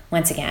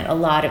once again,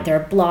 there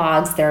are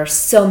blogs, there are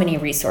so many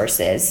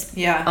resources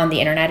on the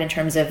internet in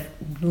terms of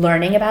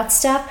learning about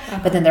stuff.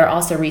 But then there are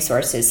also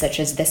resources such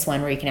as this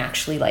one where you can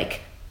actually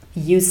like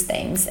use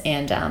things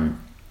and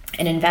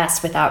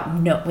invest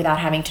without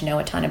having to know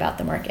a ton about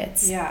the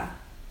markets. Yeah.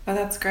 Oh,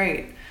 that's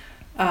great.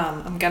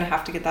 I'm going to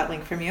have to get that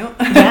link from you.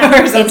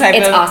 Yeah,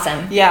 it's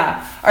awesome.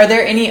 Yeah. Are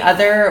there any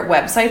other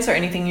websites or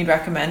anything you'd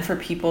recommend for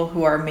people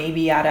who are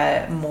maybe at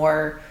a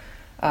more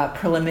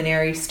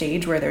preliminary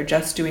stage where they're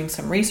just doing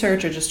some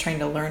research or just trying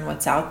to learn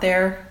what's out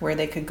there, where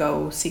they could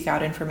go seek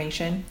out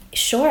information?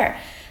 Sure.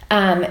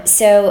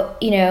 So,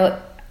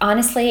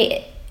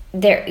 honestly,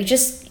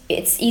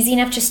 it's easy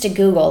enough just to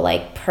Google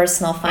like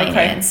personal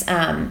finance.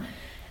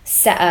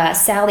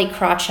 Sally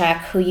Krawcheck,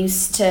 who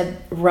used to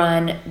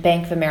run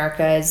Bank of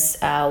America's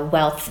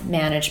wealth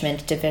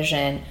management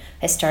division,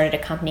 has started a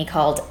company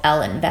called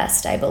L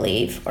Invest, I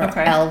believe, or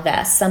Okay.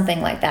 Lvest,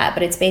 something like that.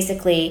 But it's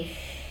basically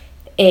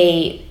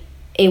a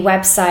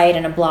website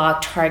and a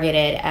blog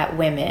targeted at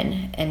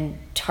women and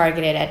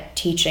targeted at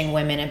teaching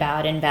women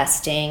about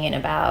investing and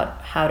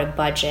about how to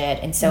budget.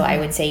 And so I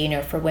would say, you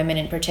know, for women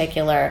in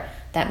particular,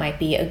 that might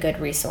be a good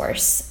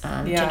resource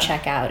to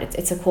check out.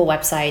 It's a cool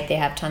website. They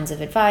have tons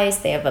of advice.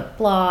 They have a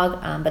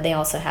blog, but they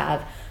also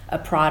have a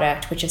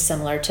product which is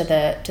similar to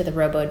the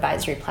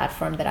robo-advisory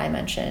platform that I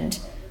mentioned.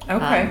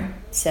 Okay.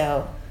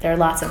 So there are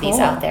lots of these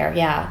Cool. out there.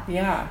 Yeah.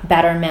 Yeah.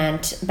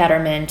 Betterment,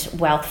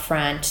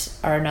 Wealthfront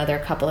are another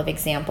couple of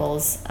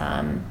examples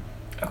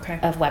Okay.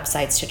 of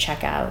websites to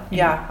check out.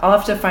 Yeah, I'll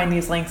have to find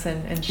these links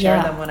and share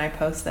Yeah. them when I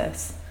post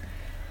this.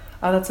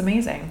 Oh, that's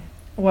amazing.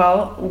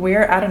 Well,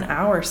 we're at an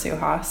hour,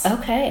 Suhas.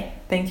 Okay.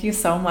 Thank you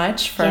so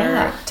much for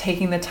Yeah.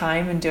 taking the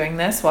time and doing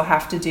this. We'll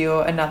have to do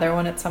another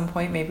one at some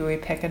point. Maybe we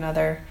pick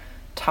another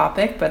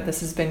topic, but this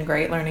has been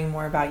great learning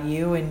more about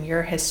you and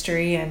your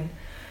history. And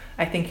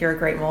I think you're a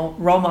great role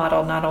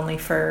model, not only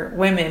for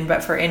women,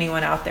 but for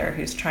anyone out there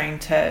who's trying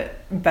to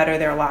better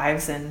their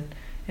lives and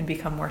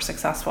become more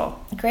successful.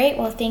 Great.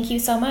 Well, thank you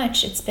so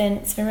much. It's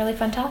been really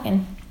fun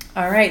talking.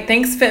 All right.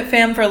 Thanks,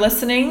 FitFam, for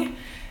listening.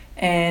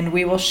 And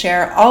we will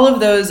share all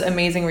of those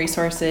amazing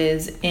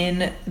resources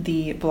in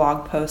the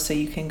blog post so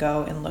you can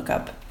go and look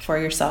up for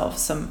yourself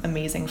some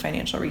amazing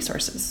financial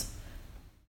resources.